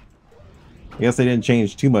 you know, I guess they didn't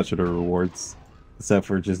change too much of the rewards, except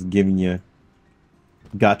for just giving you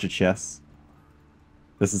gotcha chests.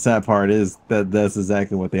 That's the sad part is that that's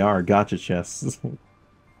exactly what they are, gotcha chests.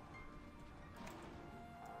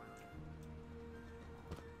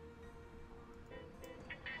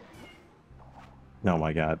 Oh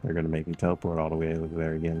my god, they're gonna make me teleport all the way over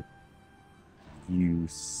there again. You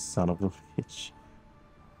son of a bitch.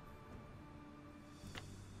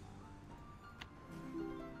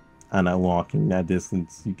 I'm not walking that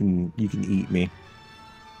distance. You can eat me.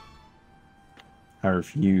 I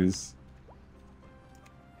refuse.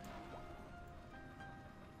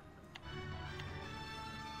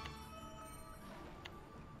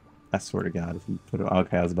 I swear to God, if you put it...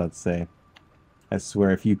 Okay, I was about to say. I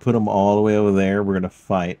swear, if you put them all the way over there, we're gonna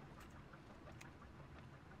fight.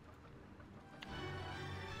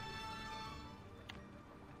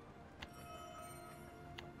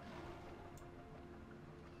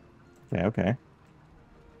 Okay, okay.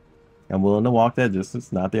 I'm willing to walk that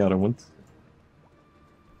distance, not the other ones.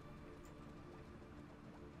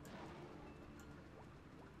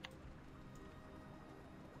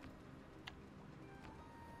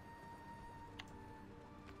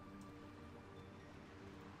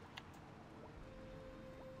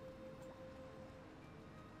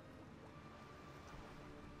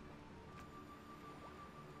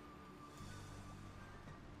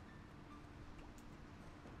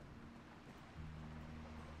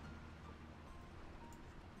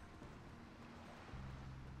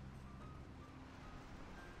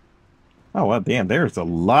 Oh, well, damn, there's a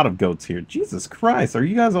lot of goats here. Jesus Christ, are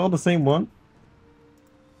you guys all the same one?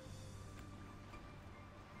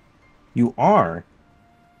 You are?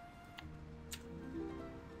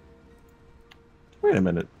 Wait a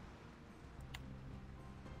minute.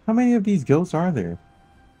 How many of these goats are there?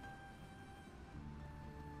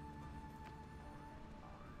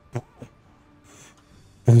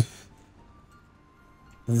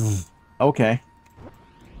 Okay.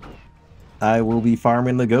 I will be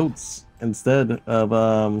farming the goats instead of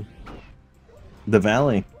the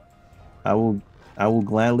valley. I will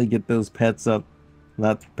gladly get those pets up,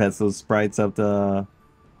 not pets, those sprites up to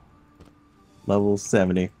level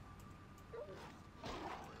 70.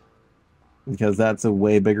 Because that's a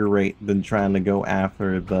way bigger rate than trying to go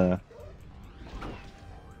after the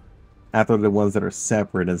ones that are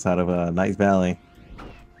separate inside of a nice valley.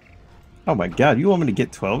 Oh my god, you want me to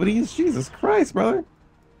get 12 of these? Jesus Christ, brother.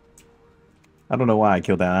 I don't know why I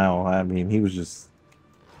killed that owl. I mean, he was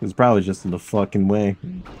probably just in the fucking way.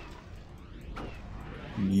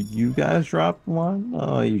 You guys drop one?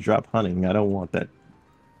 Oh, you drop hunting. I don't want that.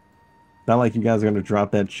 Not like you guys are gonna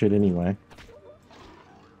drop that shit anyway.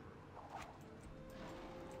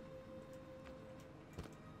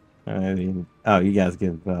 I mean, oh, you guys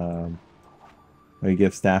give, you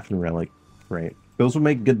give staff and relic. Great. Those will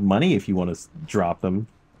make good money if you want to drop them.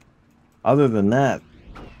 Other than that,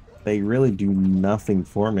 they really do nothing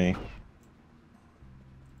for me.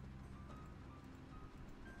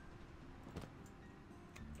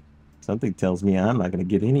 Something tells me I'm not going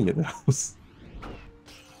to get any of those.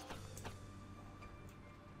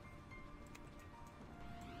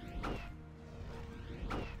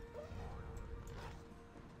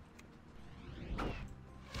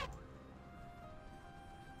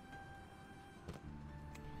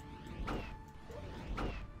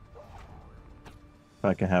 If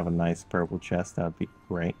I could have a nice purple chest, that would be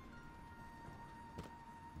great.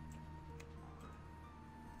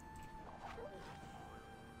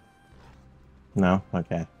 No?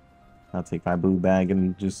 Okay. I'll take my blue bag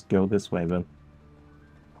and just go this way then.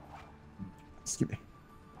 Excuse me.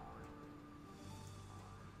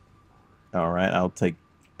 Alright, I'll take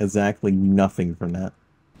exactly nothing from that.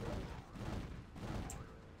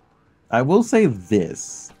 I will say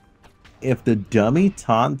this. If the dummy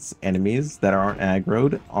taunts enemies that aren't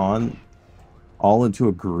aggroed on all into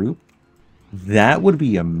a group, that would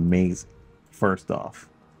be amazing, first off.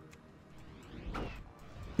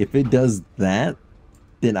 If it does that,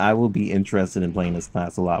 then I will be interested in playing this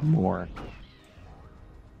class a lot more.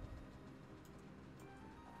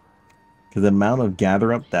 Because the amount of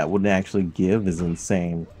gather up that would actually give is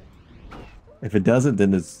insane. If it doesn't,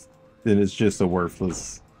 then it's just a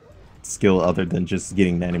worthless skill other than just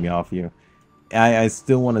getting the enemy off you. I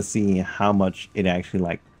still want to see how much it actually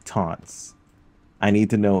like taunts. I need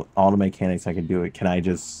to know all the mechanics I can do it. Can I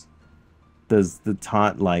just... Does the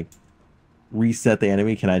taunt like reset the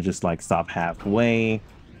enemy? Can I just like stop halfway?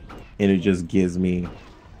 And it just gives me,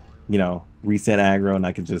 you know, reset aggro, and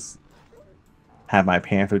I could just have my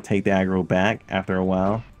Panther take the aggro back after a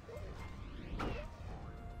while?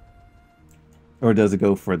 Or does it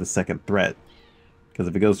go for the second threat? Because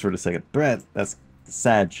if it goes for the second threat, that's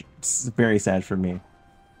sad. It's very sad for me.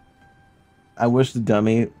 I wish the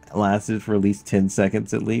dummy lasted for at least 10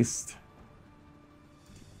 seconds at least.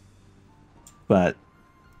 But,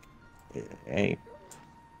 hey,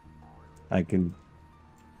 I can...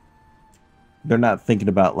 They're not thinking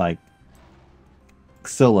about, like,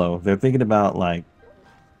 solo. They're thinking about, like,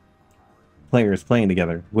 players playing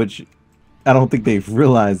together, which I don't think they've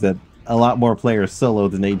realized that a lot more players solo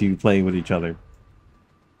than they do play with each other.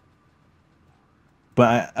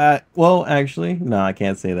 But well, actually, no, I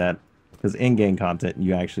can't say that. Because in-game content,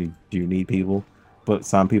 you actually do need people. But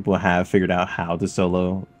some people have figured out how to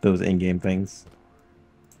solo those in-game things.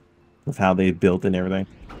 With how they built and everything.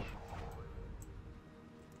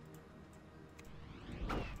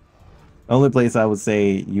 Only place I would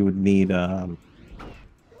say you would need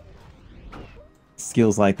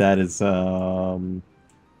skills like that is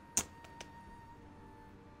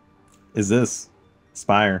this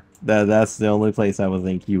Spire. That's the only place I would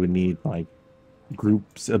think you would need like group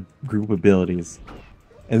abilities,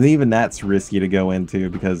 and even that's risky to go into,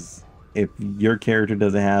 because if your character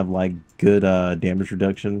doesn't have like good damage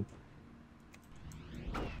reduction,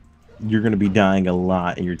 you're going to be dying a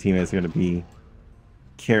lot, and your teammates are going to be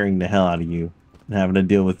carrying the hell out of you and having to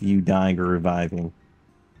deal with you dying or reviving.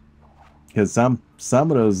 Because some of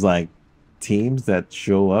those like teams that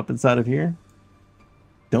show up inside of here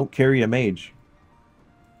don't carry a mage.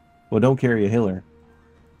 Well, don't carry a healer.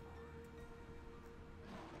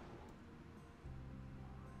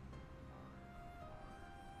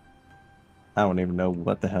 I don't even know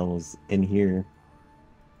what the hell is in here.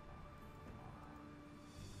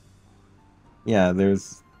 Yeah,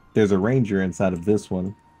 there's a ranger inside of this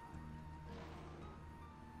one.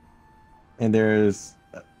 And there's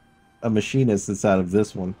a machinist inside of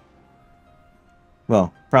this one.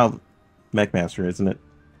 Well, probably Mechmaster, isn't it?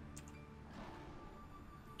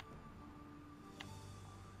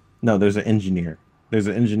 No, there's an engineer. There's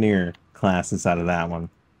an engineer class inside of that one.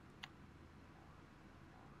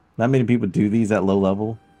 Not many people do these at low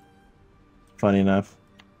level. Funny enough.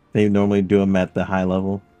 They normally do them at the high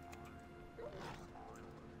level.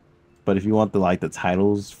 But if you want the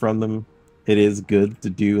titles from them, it is good to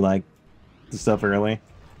do like the stuff early.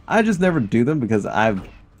 I just never do them because I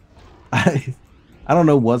don't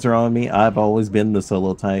know what's wrong with me. I've always been the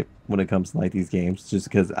solo type when it comes to like these games, just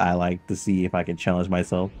because I like to see if I can challenge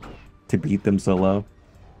myself to beat them solo.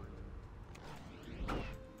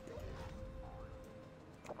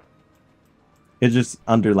 It's just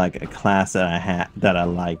under like a class that I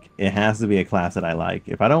like. It has to be a class that I like.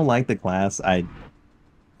 If I don't like the class, I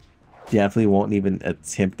definitely won't even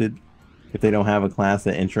attempt it if they don't have a class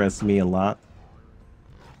that interests me a lot.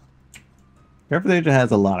 Fantasia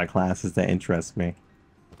has a lot of classes that interest me.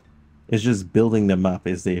 It's just building them up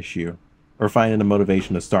is the issue. Or finding the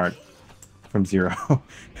motivation to start from zero.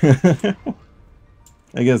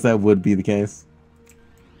 I guess that would be the case.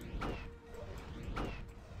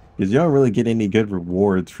 Because you don't really get any good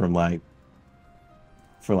rewards from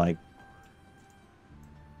for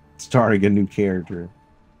starting a new character.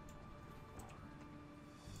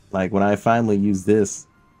 Like when I finally use this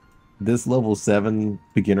level 7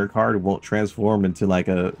 beginner card won't transform into like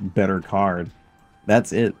a better card.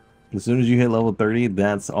 That's it. As soon as you hit level 30,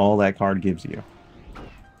 that's all that card gives you.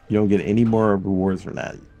 You don't get any more rewards from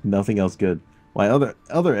that. Nothing else good. Like other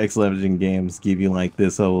xlegend games give you like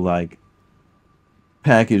this whole like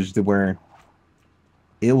package to where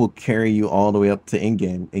it will carry you all the way up to in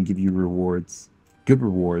game and give you rewards, good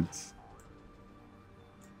rewards.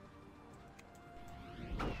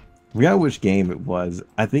 I forgot which game it was.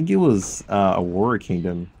 I think it was Aurora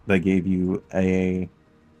Kingdom that gave you an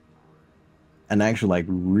actual like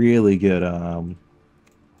really good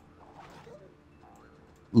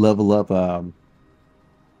level up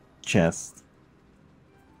chest.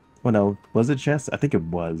 Well, no, was it chest? I think it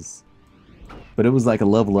was. But it was like a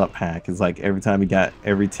level up pack. It's like every time you got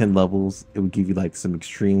every 10 levels, it would give you like some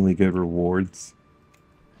extremely good rewards.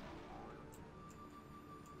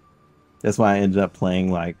 That's why I ended up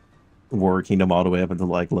playing like War Kingdom all the way up until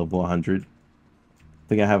like level 100. I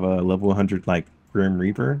think I have a level 100 like Grim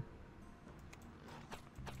Reaper.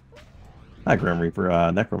 Not Grim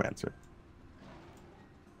Reaper, Necromancer.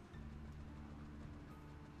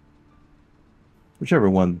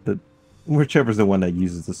 Whichever's the one that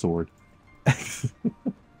uses the sword.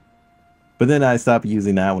 But then I stopped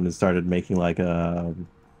using that one and started making like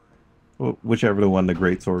whichever the one the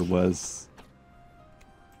great sword was.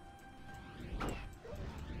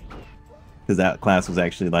 Because that class was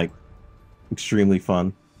actually like extremely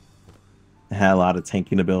fun. It had a lot of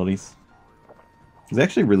tanking abilities. It was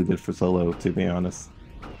actually really good for solo, to be honest.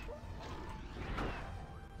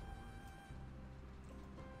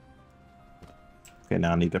 Okay,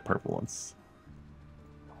 now I need the purple ones.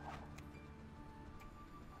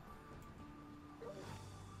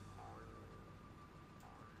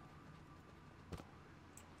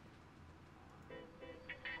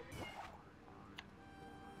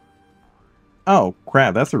 Oh,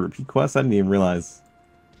 crap, that's a repeat quest? I didn't even realize.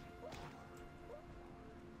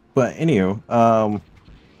 But anywho,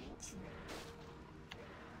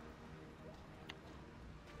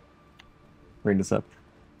 bring this up.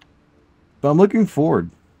 But I'm looking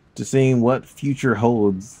forward to seeing what future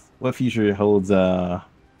holds. What future holds Grand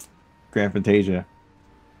Fantasia.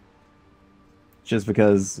 Just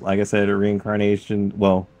because, like I said, a reincarnation.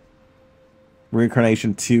 Well,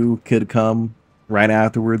 reincarnation 2 could come right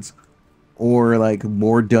afterwards, or like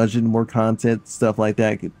more dungeon, more content, stuff like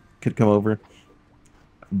that could come over.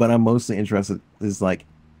 But I'm mostly interested is like,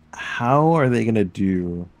 how are they gonna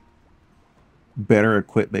do better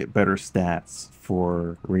equipment, better stats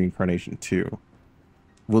for Reincarnation 2?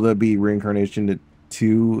 Will there be Reincarnation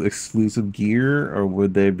 2 exclusive gear, or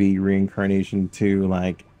would there be Reincarnation 2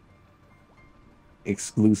 like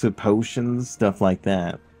exclusive potions, stuff like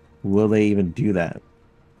that? Will they even do that?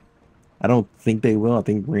 I don't think they will. I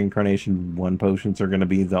think Reincarnation 1 potions are going to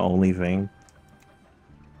be the only thing.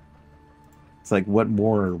 It's like, what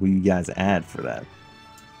more will you guys add for that?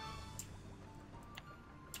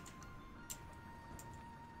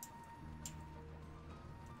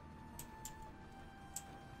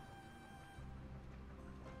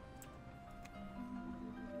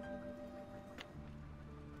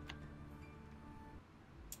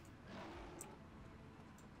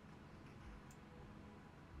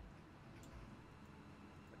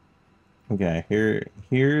 Okay,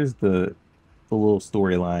 here's the little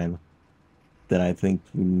storyline that I think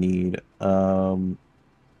you need. I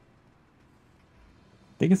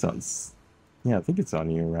think it's on. Yeah, I think it's on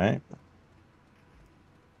you, right?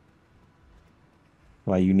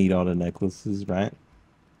 Why you need all the necklaces, right?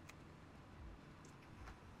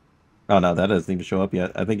 Oh no, that doesn't even show up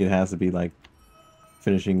yet. I think it has to be like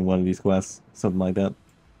finishing one of these quests, something like that.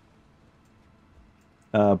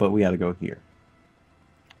 But we gotta go here.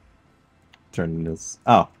 Turning this.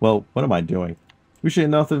 Oh, well, what am I doing? We should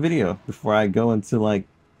end off the video before I go into like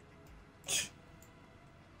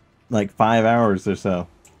 5 hours or so.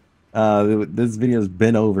 This video's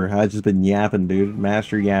been over. I've just been yapping, dude.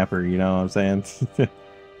 Master yapper, you know what I'm saying?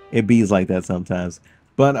 It bees like that sometimes.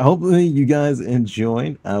 But hopefully you guys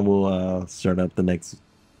enjoyed. I will start up the next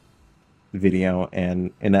video,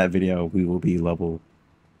 and in that video we will be level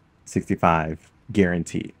 65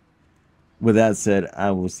 guaranteed. With that said, I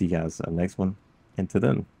will see you guys on the next one. Until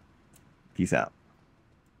then, peace out.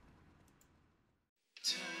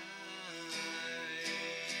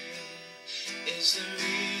 Is the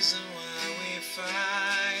reason why we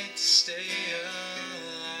fight to stay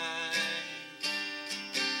alive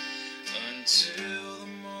until the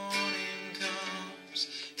morning comes.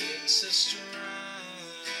 It's a strange